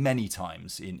many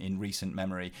times in recent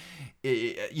memory.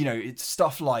 It's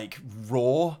stuff like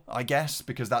Raw, I guess,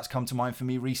 because that's come to mind for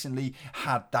me recently,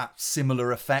 had that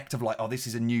similar effect of like, oh, this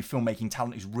is a new filmmaking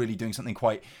talent who's really doing something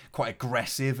quite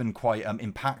aggressive and quite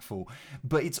impactful.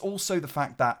 But it's also the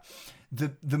fact that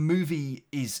the movie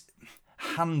is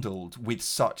handled with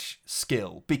such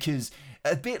skill, because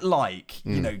a bit like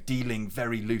dealing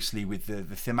very loosely with the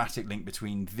thematic link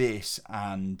between this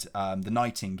and The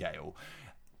Nightingale,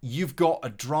 you've got a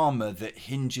drama that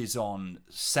hinges on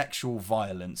sexual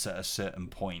violence at a certain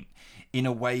point in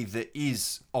a way that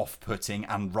is off-putting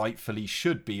and rightfully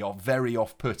should be very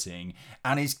off-putting,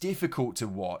 and is difficult to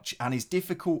watch, and is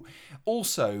difficult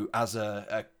also as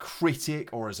a critic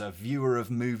or as a viewer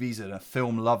of movies and a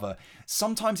film lover.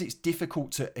 Sometimes it's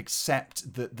difficult to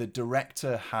accept that the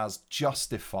director has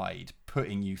justified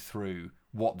putting you through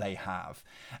what they have.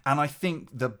 And I think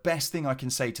the best thing I can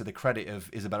say to the credit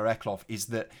of Isabella Eckloff is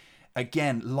that,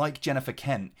 again, like Jennifer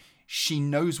Kent, she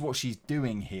knows what she's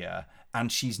doing here, and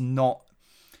she's not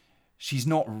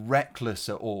reckless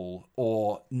at all,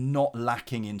 or not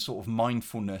lacking in sort of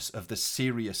mindfulness of the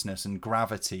seriousness and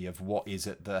gravity of what is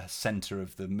at the center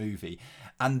of the movie.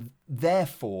 And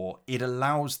therefore, it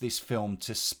allows this film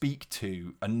to speak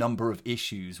to a number of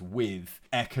issues with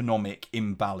economic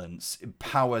imbalance,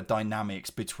 power dynamics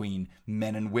between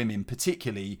men and women,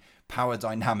 particularly power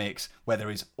dynamics where there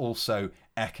is also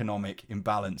economic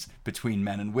imbalance between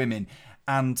men and women.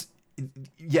 And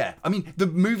yeah, I mean, the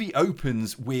movie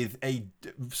opens with a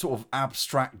sort of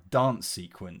abstract dance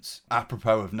sequence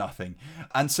apropos of nothing.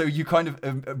 And so you kind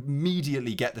of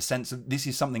immediately get the sense of this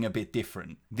is something a bit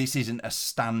different. This isn't a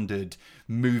standard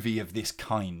movie of this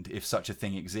kind, if such a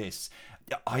thing exists.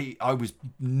 I was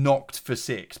knocked for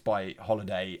six by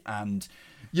Holiday, and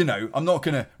I'm not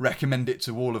going to recommend it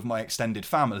to all of my extended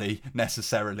family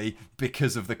necessarily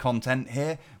because of the content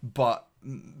here, but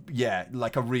yeah,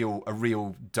 like a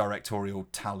real directorial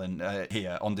talent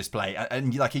here on display,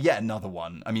 and like yet another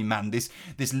one. I mean, man,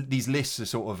 these lists are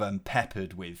sort of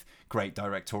peppered with great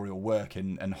directorial work,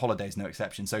 and Holiday's no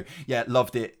exception. So yeah,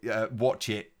 loved it. Watch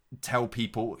it. Tell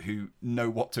people who know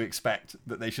what to expect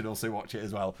that they should also watch it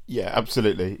as well. Yeah,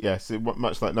 absolutely. Yes,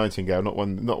 much like Nightingale, not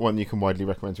one you can widely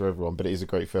recommend to everyone, but it is a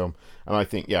great film. And I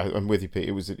think, yeah, I'm with you, Pete.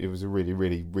 It was a really,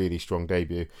 really, really strong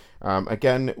debut.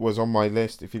 Again, it was on my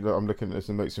list. If you look, I'm looking at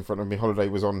some notes in front of me. Holiday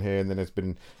was on here, and then has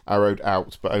been arrowed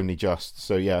out, but only just.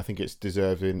 So yeah, I think it's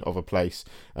deserving of a place,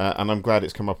 and I'm glad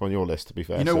it's come up on your list. To be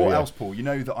fair, you know what else, Paul? You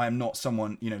know that I am not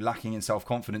someone lacking in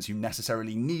self-confidence who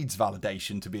necessarily needs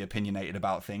validation to be opinionated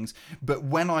about things. But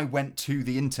when I went to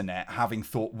the internet, having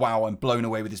thought, wow, I'm blown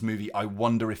away with this movie, I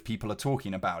wonder if people are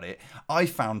talking about it, I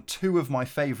found two of my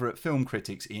favourite film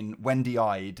critics in Wendy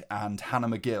Ide and Hannah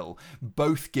McGill,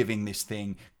 both giving this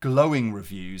thing glowing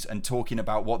reviews and talking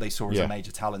about what they saw as a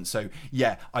major talent. So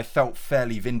yeah, I felt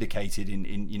fairly vindicated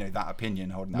in that opinion.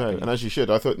 Holding that opinion. And as you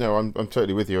should. I'm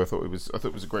totally with you. I thought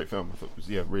it was a great film. I thought it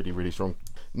was really, really strong.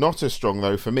 Not as strong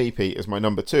though for me, Pete, as my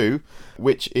number two,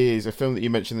 which is a film that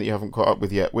you mentioned that you haven't caught up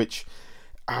with yet, which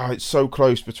it's so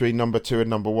close between number two and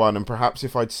number one, and perhaps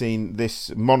if I'd seen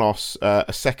this Monos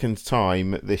a second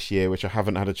time this year, which I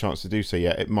haven't had a chance to do so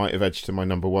yet, it might have edged to my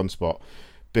number one spot,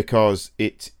 because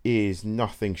it is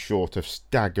nothing short of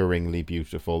staggeringly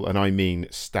beautiful, and I mean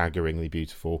staggeringly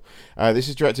beautiful. This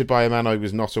is directed by a man I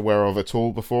was not aware of at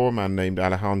all before, a man named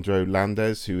Alejandro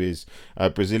Landes, who is a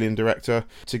Brazilian director.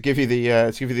 To give you the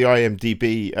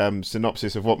IMDb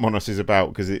synopsis of what Monos is about,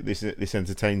 because this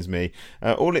entertains me.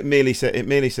 All it merely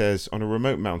says, on a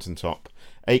remote mountaintop,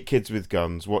 8 kids with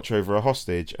guns watch over a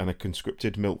hostage and a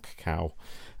conscripted milk cow.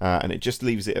 And it just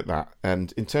leaves it at that.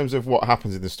 And in terms of what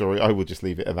happens in the story, I will just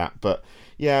leave it at that. But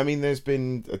yeah, I mean, there's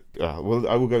been I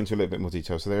will go into a little bit more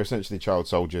detail. So they're essentially child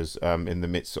soldiers in the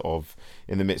midst of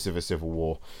a civil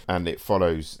war, and it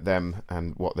follows them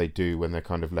and what they do when they're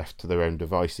kind of left to their own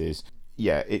devices.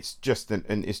 yeah, it's just an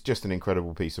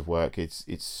incredible piece of work. It's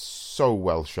so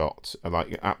well shot,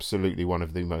 like absolutely one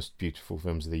of the most beautiful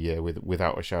films of the year,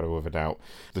 without a shadow of a doubt.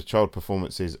 The child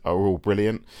performances are all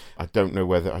brilliant. I don't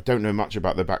know much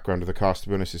about the background of the cast, to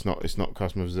be honest. It's not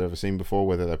cast members I've ever seen before,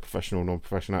 whether they're professional or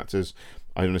non-professional actors.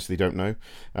 I honestly don't know,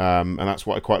 and that's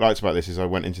what I quite liked about this. Is I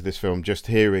went into this film just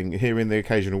hearing the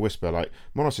occasional whisper like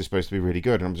Monos is supposed to be really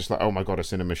good, and I'm just like, oh my god, a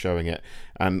cinema showing it,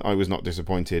 and I was not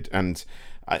disappointed. And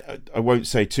I won't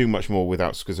say too much more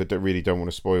because I really don't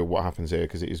want to spoil what happens here,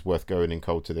 because it is worth going in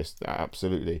cold to this,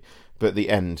 absolutely. But the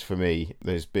end, for me,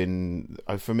 when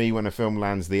a film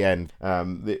lands the end,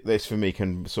 this for me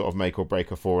can sort of make or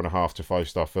break a 4.5 to 5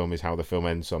 star film, is how the film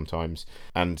ends sometimes.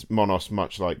 And Monos,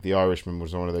 much like The Irishman,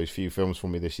 was one of those few films for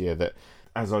me this year that,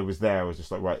 as I was there, I was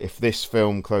just like, right, if this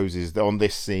film closes on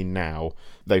this scene now,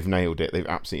 they've nailed it. They've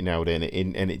absolutely nailed it,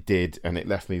 and it did, and it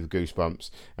left me with goosebumps.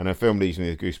 And a film leaves me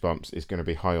with goosebumps is going to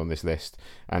be high on this list.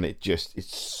 And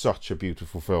it's such a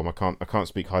beautiful film. I can't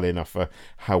speak highly enough for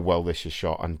how well this is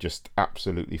shot, and just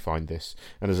absolutely find this.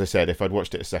 And as I said, if I'd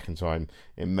watched it a second time,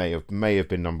 it may have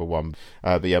been number one.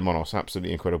 But yeah, Monos,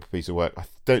 absolutely incredible piece of work. I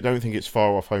don't think it's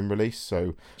far off home release,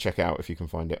 so check it out if you can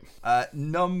find it.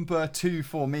 Number 2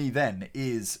 for me then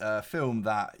is a film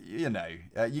that,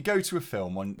 you go to a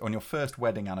film on your first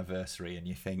wedding anniversary and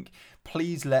you think,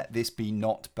 please let this be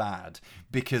not bad,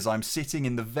 because I'm sitting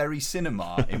in the very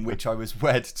cinema in which I was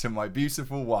wed to my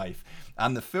beautiful wife.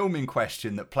 And the film in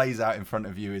question that plays out in front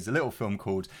of you is a little film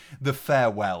called The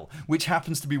Farewell, which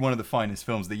happens to be one of the finest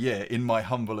films of the year, in my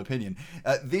humble opinion.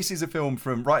 This is a film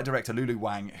from writer-director Lulu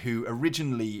Wang, who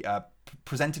originally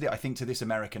presented it, I think, to This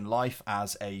American Life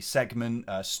as a segment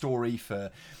story for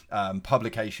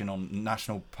publication on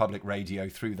National Public Radio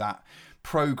through that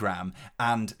program,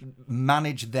 and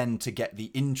managed then to get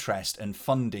the interest and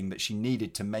funding that she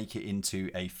needed to make it into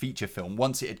a feature film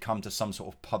once it had come to some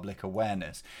sort of public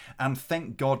awareness. And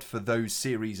thank God for those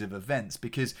series of events,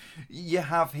 because you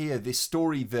have here this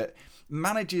story that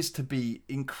manages to be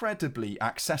incredibly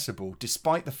accessible,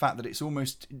 despite the fact that it's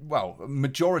almost,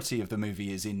 majority of the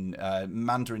movie is in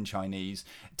Mandarin Chinese,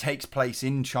 takes place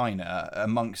in China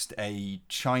amongst a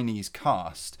Chinese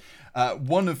cast.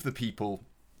 One of the people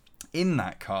in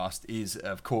that cast is,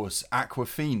 of course,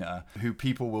 Awkwafina, who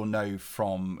people will know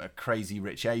from Crazy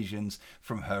Rich Asians,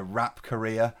 from her rap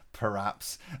career,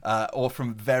 perhaps, or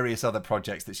from various other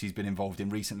projects that she's been involved in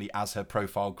recently as her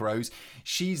profile grows.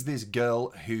 She's this girl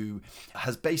who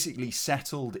has basically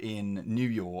settled in New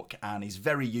York and is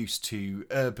very used to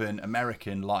urban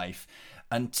American life,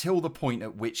 until the point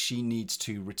at which she needs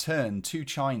to return to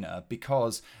China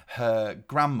because her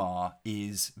grandma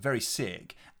is very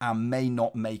sick and may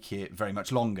not make it very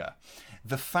much longer.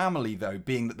 The family, though,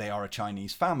 being that they are a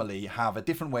Chinese family, have a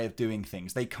different way of doing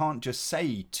things. They can't just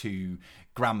say to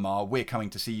Grandma, we're coming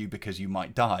to see you because you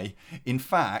might die. In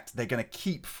fact, they're going to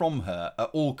keep from her at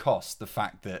all costs the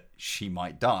fact that she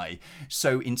might die.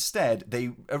 So instead,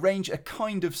 they arrange a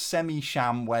kind of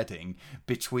semi-sham wedding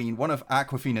between one of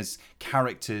Awkwafina's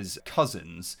character's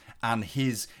cousins and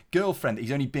his girlfriend that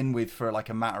he's only been with for like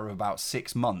a matter of about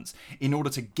 6 months, in order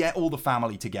to get all the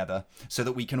family together so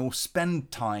that we can all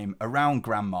spend time around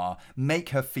Grandma, make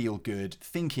her feel good,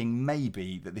 thinking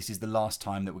maybe that this is the last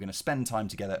time that we're going to spend time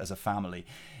together as a family.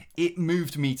 It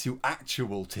moved me to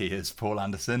actual tears, Paul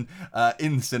Anderson,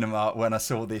 in the cinema when I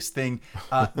saw this thing.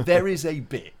 There is a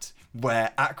bit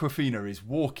where Awkwafina is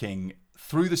walking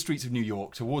through the streets of New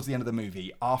York towards the end of the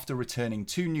movie after returning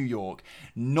to New York,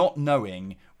 not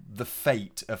knowing the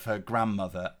fate of her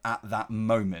grandmother at that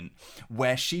moment,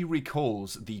 where she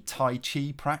recalls the Tai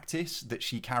Chi practice that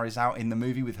she carries out in the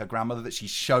movie with her grandmother, that she's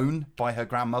shown by her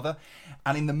grandmother.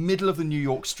 And in the middle of the New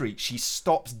York street, she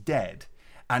stops dead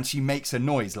and she makes a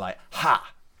noise like,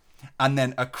 ha! And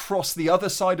then across the other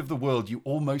side of the world, you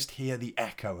almost hear the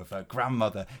echo of her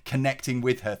grandmother connecting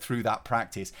with her through that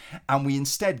practice. And we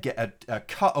instead get a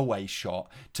cutaway shot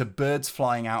to birds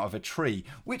flying out of a tree,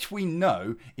 which we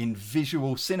know in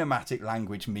visual cinematic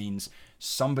language means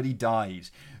somebody died.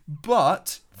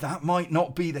 But that might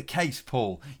not be the case,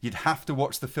 Paul. You'd have to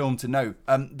watch the film to know.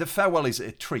 The Farewell is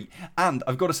a treat. And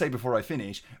I've got to say before I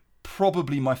finish,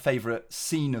 probably my favourite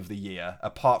scene of the year,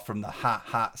 apart from the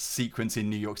hat sequence in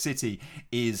New York City,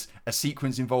 is a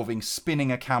sequence involving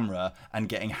spinning a camera and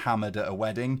getting hammered at a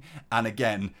wedding. And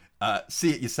again,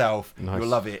 see it yourself. Nice. You'll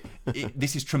love it.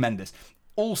 This is tremendous.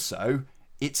 Also,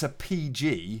 it's a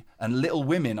PG, and Little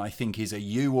Women, I think, is a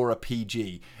U or a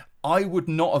PG. I would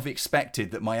not have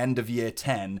expected that my end of year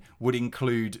 10 would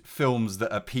include films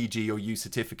that are PG or U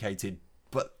certificated,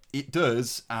 but it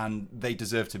does, and they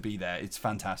deserve to be there. It's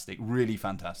fantastic, really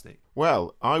fantastic.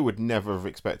 Well, I would never have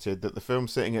expected that the film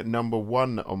sitting at number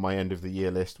 1 on my end of the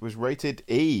year list was rated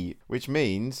E, which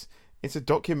means it's a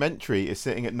documentary is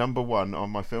sitting at number 1 on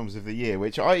my films of the year,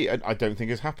 which I don't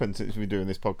think has happened since we've been doing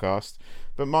this podcast.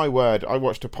 But my word, I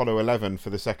watched Apollo 11 for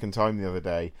the second time the other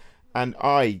day, and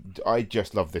I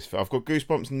just love this film. I've got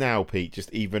goosebumps now, Pete,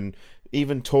 just even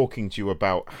talking to you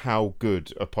about how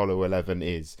good Apollo 11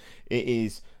 is. It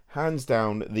is hands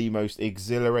down the most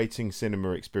exhilarating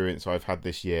cinema experience I've had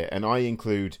this year, and I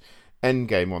include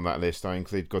Endgame on that list, I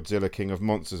include Godzilla King of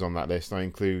Monsters on that list, I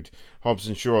include Hobbs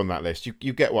and Shaw on that list.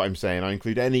 You get what I'm saying. I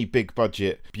include any big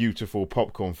budget, beautiful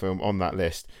popcorn film on that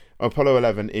list. Apollo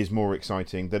 11 is more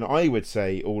exciting than I would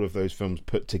say all of those films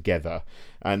put together,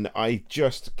 and I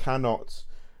just cannot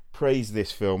praise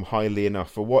this film highly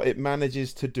enough for what it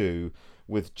manages to do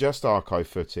with just archive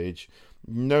footage,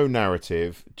 no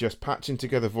narrative, just patching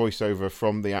together voiceover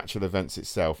from the actual events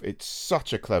itself. It's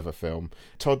such a clever film.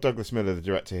 Todd Douglas Miller, the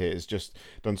director here, has just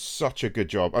done such a good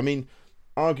job. I mean,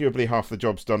 arguably half the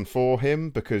job's done for him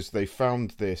because they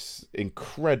found this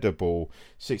incredible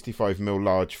 65mm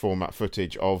large format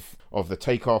footage of the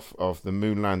takeoff, of the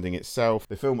moon landing itself.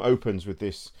 The film opens with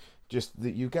this, just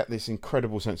that you get this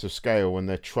incredible sense of scale when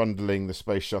they're trundling the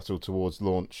space shuttle towards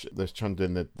launch. They're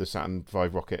trundling the Saturn V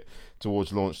rocket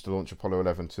towards launch to launch Apollo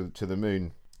 11 to the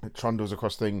moon. It trundles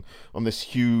across thing on this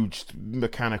huge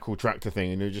mechanical tractor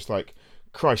thing, and you're just like,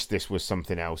 Christ, this was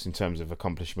something else in terms of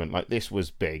accomplishment. Like, this was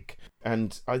big.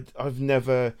 And I've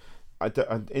never...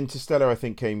 Interstellar, I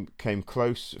think, came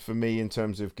close for me in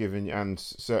terms of giving, and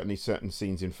certainly certain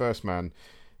scenes in First Man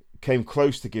came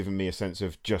close to giving me a sense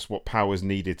of just what powers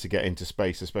needed to get into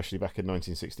space, especially back in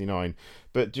 1969.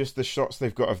 But just the shots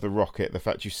they've got of the rocket, the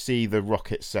fact you see the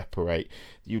rocket separate,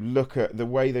 you look at the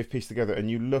way they've pieced together,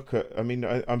 and you look at, I mean,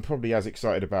 I'm probably as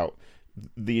excited about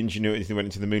the ingenuity that went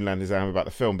into the moon landing as I am about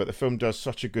the film, but the film does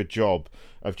such a good job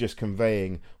of just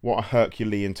conveying what a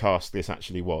Herculean task this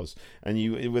actually was. And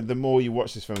the more you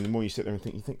watch this film, the more you sit there and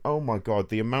you think, oh my god,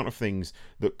 the amount of things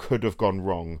that could have gone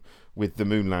wrong with the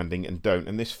moon landing and don't.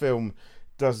 And this film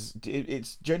does,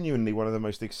 it's genuinely one of the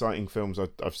most exciting films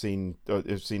I've seen of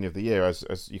the year.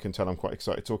 As you can tell, I'm quite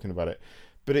excited talking about it.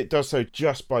 But it does so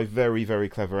just by very, very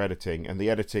clever editing, and the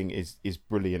editing is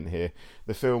brilliant here.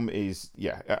 The film is,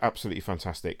 absolutely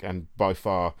fantastic, and by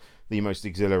far the most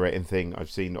exhilarating thing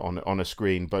I've seen on a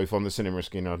screen, both on the cinema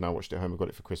screen, I've now watched it at home, I got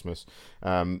it for Christmas.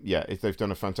 They've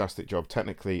done a fantastic job.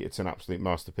 Technically, it's an absolute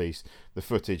masterpiece. The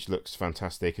footage looks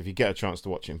fantastic. If you get a chance to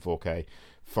watch it in 4K,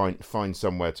 find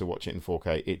somewhere to watch it in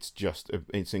 4K.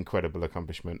 It's incredible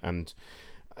accomplishment, and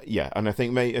and I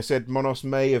think I said Monos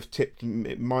may have tipped.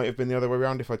 It might have been the other way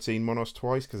around if I'd seen Monos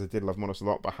twice, because I did love Monos a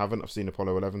lot, but I haven't. I've seen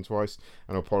Apollo 11 twice,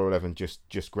 and Apollo 11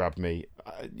 just grabbed me.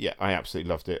 I absolutely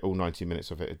loved it. All 90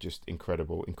 minutes of it are just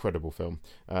incredible film.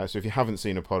 So if you haven't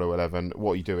seen Apollo 11,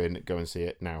 what are you doing? Go and see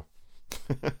it now.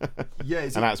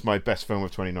 And that's my best film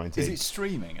of 2019. Is it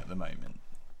streaming at the moment?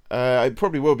 It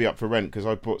probably will be up for rent because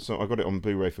I got it on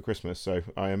Blu-ray for Christmas, so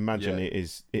I imagine it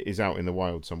is out in the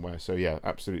wild somewhere. So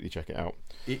absolutely check it out.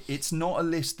 It's not a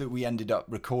list that we ended up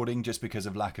recording just because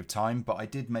of lack of time, but I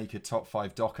did make a top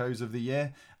 5 docos of the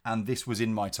year, and this was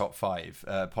in my top 5,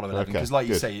 Apollo 11, because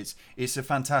you say, it's a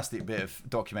fantastic bit of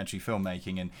documentary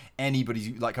filmmaking, and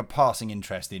anybody's like a passing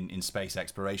interest in space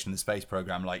exploration, the space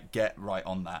program, like get right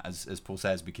on that, as Paul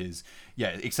says, because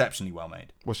exceptionally well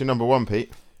made. What's your number 1,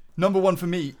 Pete? Number 1 for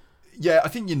me, I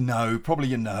think probably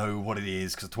you know what it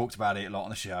is because I talked about it a lot on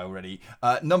the show already.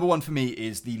 Number 1 for me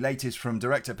is the latest from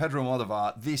director Pedro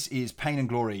Almodovar. This is Pain and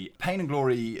Glory. Pain and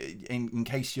Glory, in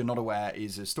case you're not aware,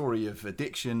 is a story of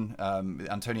addiction.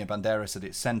 Antonio Banderas at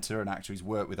its centre, an actor who's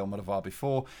worked with Almodovar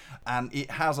before. And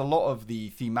it has a lot of the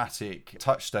thematic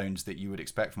touchstones that you would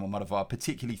expect from Almodovar,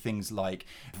 particularly things like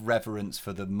reverence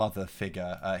for the mother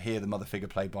figure. Here, the mother figure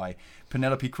played by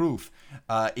Penelope Cruz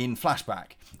in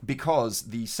flashback, because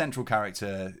the central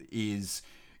character is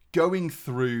going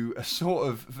through a sort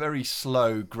of very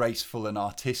slow, graceful and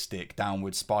artistic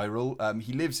downward spiral.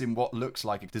 He lives in what looks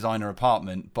like a designer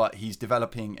apartment, but he's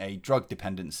developing a drug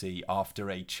dependency after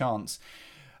a chance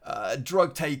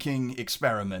drug-taking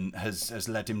experiment has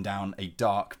led him down a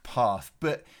dark path.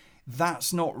 But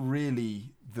that's not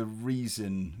really the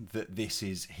reason that this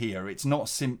is here. It's not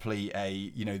simply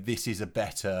this is a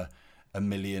better A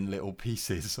Million Little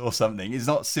Pieces or something. It's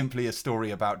not simply a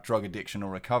story about drug addiction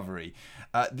or recovery.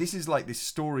 This is like this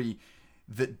story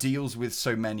that deals with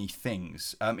so many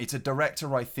things. It's a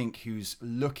director, I think, who's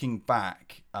looking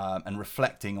back and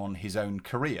reflecting on his own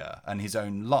career and his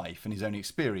own life and his own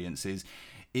experiences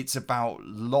It's about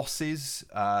losses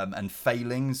and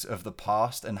failings of the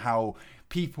past, and how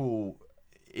people,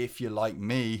 if you're like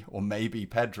me or maybe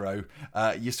Pedro,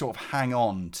 you sort of hang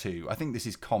on to, I think this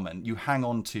is common, you hang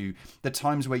on to the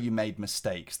times where you made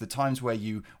mistakes, the times where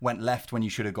you went left when you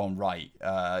should have gone right,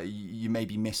 you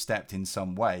maybe misstepped in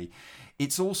some way.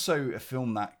 It's also a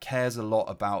film that cares a lot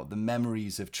about the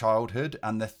memories of childhood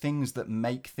and the things that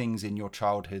make things in your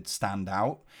childhood stand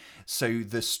out. So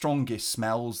the strongest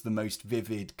smells, the most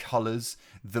vivid colours,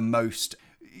 the most,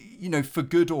 for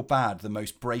good or bad, the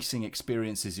most bracing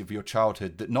experiences of your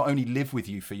childhood that not only live with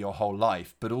you for your whole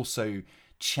life, but also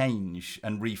change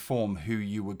and reform who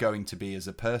you were going to be as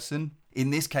a person.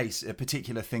 In this case, a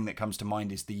particular thing that comes to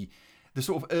mind is the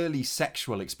sort of early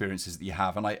sexual experiences that you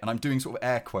have. And I'm doing sort of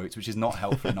air quotes, which is not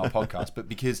helpful in our podcast, but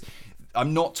because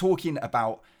I'm not talking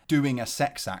about doing a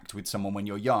sex act with someone when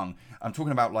you're young. I'm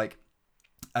talking about like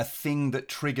a thing that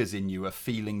triggers in you a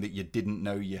feeling that you didn't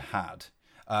know you had.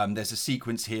 There's a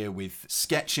sequence here with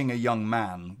sketching a young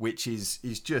man, which is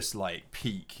just like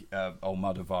peak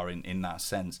Almodovar in that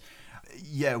sense.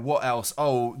 Yeah, what else?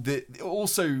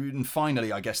 Also, and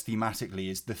finally, I guess thematically,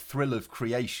 is the thrill of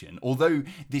creation. Although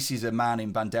this is a man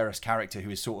in Banderas' character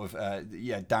who is sort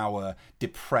of, dour,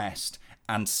 depressed,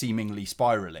 and seemingly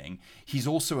spiraling, he's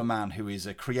also a man who is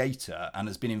a creator and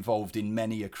has been involved in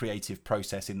many a creative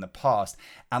process in the past.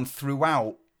 And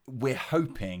throughout, we're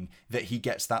hoping that he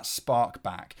gets that spark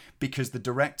back, because the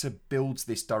director builds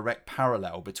this direct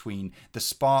parallel between the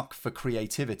spark for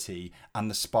creativity and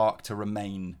the spark to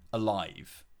remain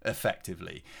alive,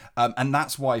 effectively. And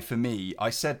that's why, for me, I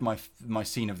said my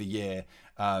scene of the year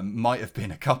might have been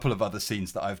a couple of other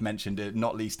scenes that I've mentioned,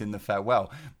 not least in the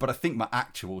farewell. But I think my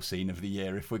actual scene of the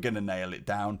year, if we're going to nail it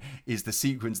down, is the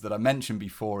sequence that I mentioned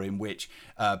before, in which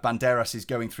Banderas is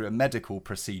going through a medical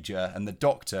procedure, and the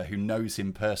doctor, who knows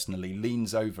him personally,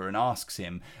 leans over and asks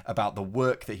him about the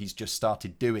work that he's just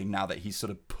started doing now that he's sort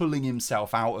of pulling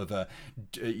himself out of a,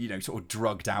 sort of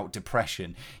drugged out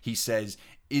depression. He says,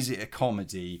 is it a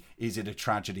comedy? Is it a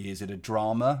tragedy? Is it a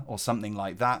drama? Or something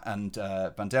like that. And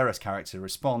Banderas' character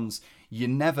responds, you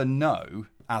never know,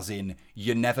 as in,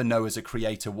 you never know as a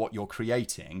creator what you're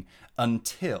creating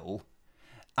until...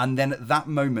 And then at that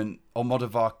moment,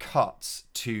 Almodovar cuts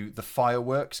to the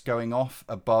fireworks going off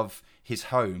above his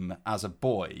home as a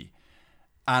boy.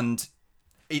 And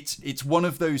it's one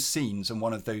of those scenes and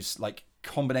one of those like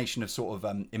combination of sort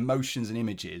of emotions and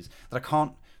images that I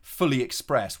can't fully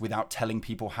express without telling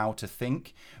people how to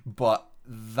think, but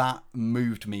that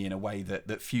moved me in a way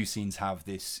that few scenes have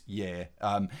this year.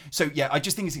 So yeah, I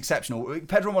just think it's exceptional.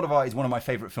 Pedro Almodovar is one of my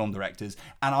favourite film directors,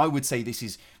 and I would say this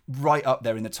is right up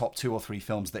there in the top 2 or 3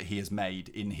 films that he has made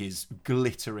in his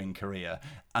glittering career,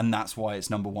 and that's why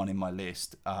it's number 1 in my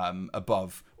list,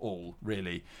 above all,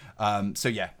 really. So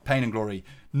yeah, Pain and Glory,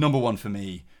 number 1 for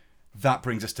me. That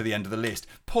brings us to the end of the list.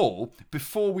 Paul,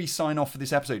 before we sign off for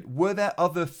this episode, were there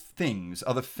other films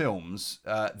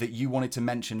that you wanted to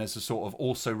mention as a sort of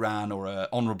also ran or an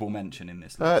honourable mention in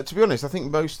this list? To be honest, I think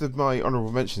most of my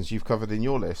honourable mentions you've covered in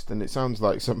your list, and it sounds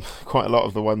like quite a lot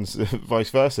of the ones vice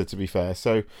versa, to be fair.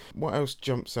 So what else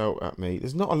jumps out at me?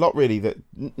 There's not a lot really that...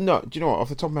 No, do you know what? Off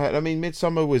the top of my head, I mean,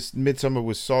 Midsommar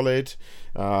was solid.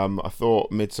 I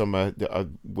thought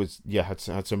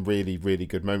Midsommar had some really, really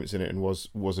good moments in it, and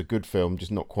was a good film,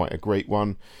 just not quite a great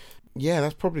one. Yeah,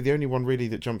 that's probably the only one really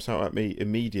that jumps out at me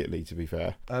immediately, to be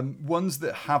fair. Ones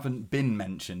that haven't been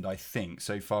mentioned, I think,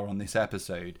 so far on this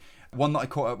episode. One that I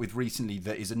caught up with recently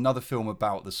that is another film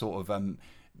about the sort of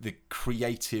the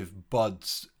creative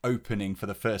buds opening for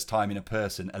the first time in a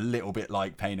person, a little bit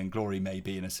like Pain and Glory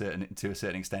maybe to a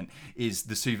certain extent, is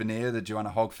The Souvenir, the Joanna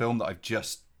Hogg film that I've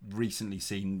just recently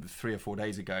seen 3 or 4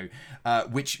 days ago,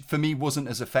 which for me wasn't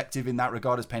as effective in that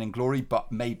regard as Pain and Glory,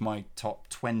 but made my top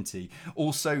 20.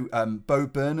 Also, Bo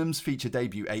Burnham's feature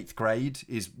debut, 8th Grade,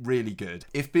 is really good.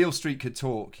 If Beale Street Could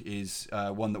Talk is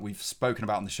one that we've spoken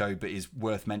about on the show, but is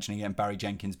worth mentioning again, Barry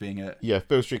Jenkins being a... Yeah, if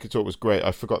Beale Street Could Talk was great.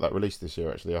 I forgot that released this year,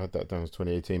 actually. I had that down as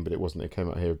 2018, but it wasn't. It came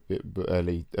out here a bit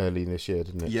early this year,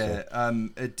 didn't it? Yeah. So.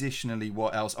 Additionally,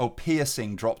 what else?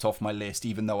 Piercing dropped off my list,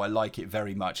 even though I like it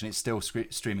very much, and it's still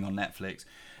streaming on Netflix.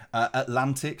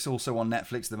 Atlantics, also on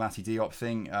Netflix, the Matty Diop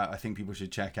thing, I think people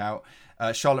should check out.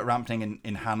 Charlotte Rampling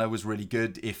in Hannah was really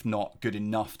good, if not good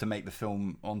enough to make the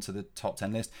film onto the top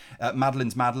 10 list.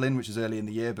 Madeline's Madeline, which was early in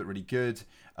the year, but really good.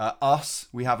 Us,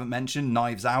 we haven't mentioned.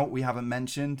 Knives Out, we haven't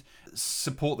mentioned.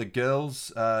 Support the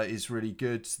Girls is really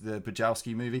good, the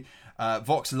Bajowski movie.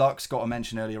 Vox Lux got a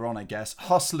mention earlier on, I guess.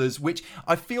 Hustlers, which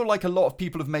I feel like a lot of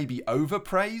people have maybe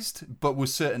overpraised, but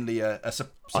was certainly a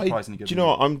surprisingly good movie. Do you know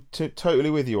what? I'm totally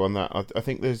with you on that. I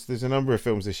think there's a number of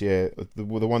films this year. The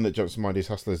one that jumps to mind is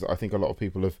Hustlers, that I think a lot of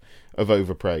people have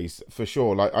overpraised, for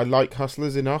sure. Like, I like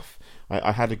Hustlers enough.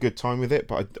 I had a good time with it,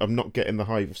 but I'm not getting the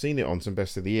hype. I've seen it on some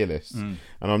best of the year lists, and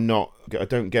I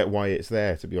don't get why it's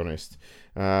there, to be honest.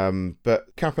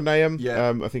 But Capernaum,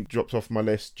 I think dropped off my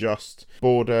list. Just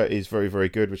Border is very, very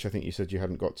good, which I think you said you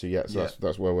hadn't got to yet, so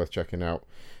that's well worth checking out.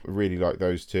 I really like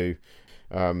those two.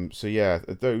 So yeah,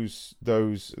 those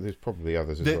there's probably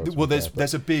others as well.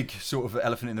 There's a big sort of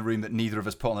elephant in the room that neither of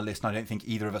us put on the list, and I don't think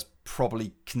either of us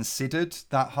probably considered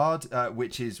that hard,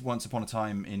 which is Once Upon a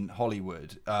Time in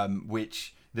Hollywood,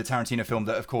 which the Tarantino film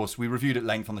that, of course, we reviewed at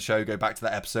length on the show. Go back to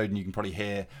that episode and you can probably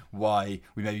hear why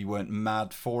we maybe weren't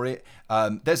mad for it.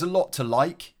 There's a lot to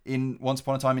like in Once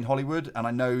Upon a Time in Hollywood, and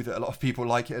I know that a lot of people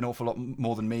like it an awful lot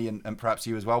more than me, and perhaps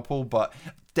you as well, Paul, but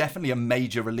definitely a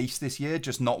major release this year,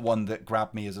 just not one that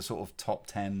grabbed me as a sort of top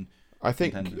 10. I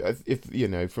think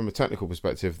if from a technical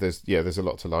perspective, there's a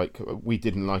lot to like. We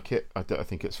didn't like it. I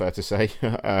think it's fair to say.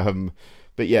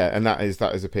 But yeah, and that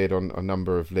has appeared on a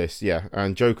number of lists. Yeah,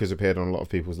 and Joker's appeared on a lot of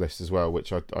people's lists as well,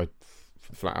 which I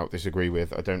flat out disagree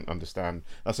with. I don't understand.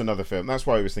 That's another film. That's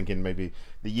why I was thinking maybe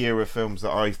the year of films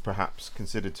that I've perhaps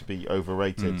considered to be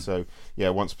overrated. So yeah,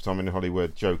 Once Upon a Time in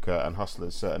Hollywood, Joker, and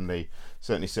Hustlers certainly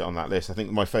sit on that list. I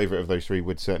think my favourite of those three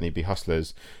would certainly be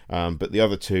Hustlers, but the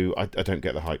other two I don't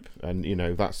get the hype, and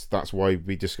that's why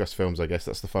we discuss films. I guess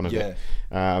that's the fun of it.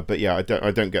 But yeah, I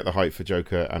don't get the hype for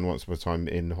Joker and Once Upon a Time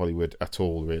in Hollywood at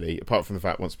all, really. Apart from the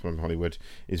fact Once Upon a Time in Hollywood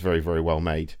is very, very well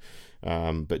made.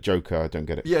 But Joker, I don't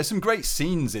get it. Yeah, some great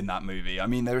scenes in that movie. I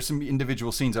mean, there are some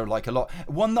individual scenes I like a lot.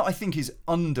 One that I think is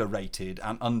underrated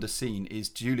and underseen is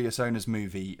Julius Onah's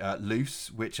movie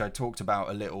Luce, which I talked about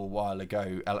a little while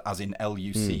ago, as in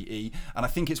Luce. And I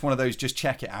think it's one of those, just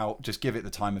check it out, just give it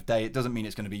the time of day. It doesn't mean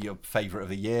it's going to be your favourite of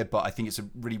the year, but I think it's a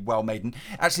really well made and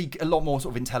actually a lot more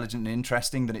sort of intelligent and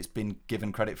interesting than it's been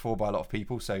given credit for by a lot of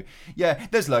people. So yeah,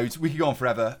 there's loads. We could go on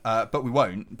forever, but we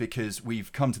won't, because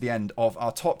we've come to the end of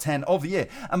our top 10 of the year.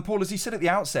 And Paul, as you said at the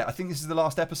outset, I think this is the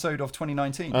last episode of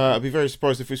 2019. I'd be very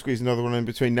surprised if we squeeze another one in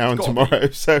between now and tomorrow.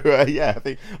 So yeah, I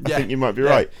think you might be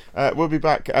right. We'll be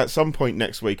back at some point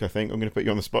next week. I think I'm going to put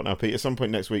you on the spot now, Pete. At some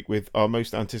point next week with our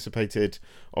most anticipated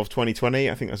of 2020.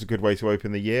 I think that's a good way to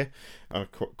open the year. I'm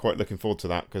quite looking forward to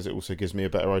that, because it also gives me a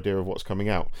better idea of what's coming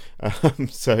out.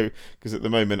 So because at the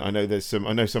moment I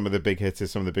know some of the big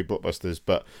hitters, some of the big blockbusters,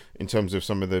 but in terms of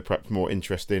some of the perhaps more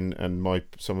interesting and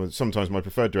sometimes my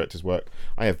preferred directors' work,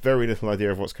 I have very little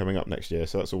idea of what's coming up next year,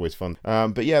 so that's always fun.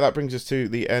 But yeah, that brings us to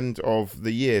the end of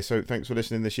the year. So thanks for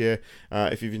listening this year.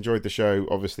 If you've enjoyed the show,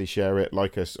 obviously share it,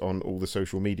 like us on all the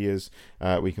social medias.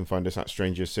 We can find us at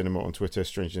Strangers Cinema on Twitter,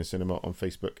 Strangers Cinema on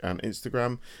Facebook and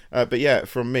Instagram. But yeah,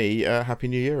 from me, Happy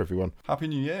New Year, everyone. Happy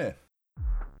New Year.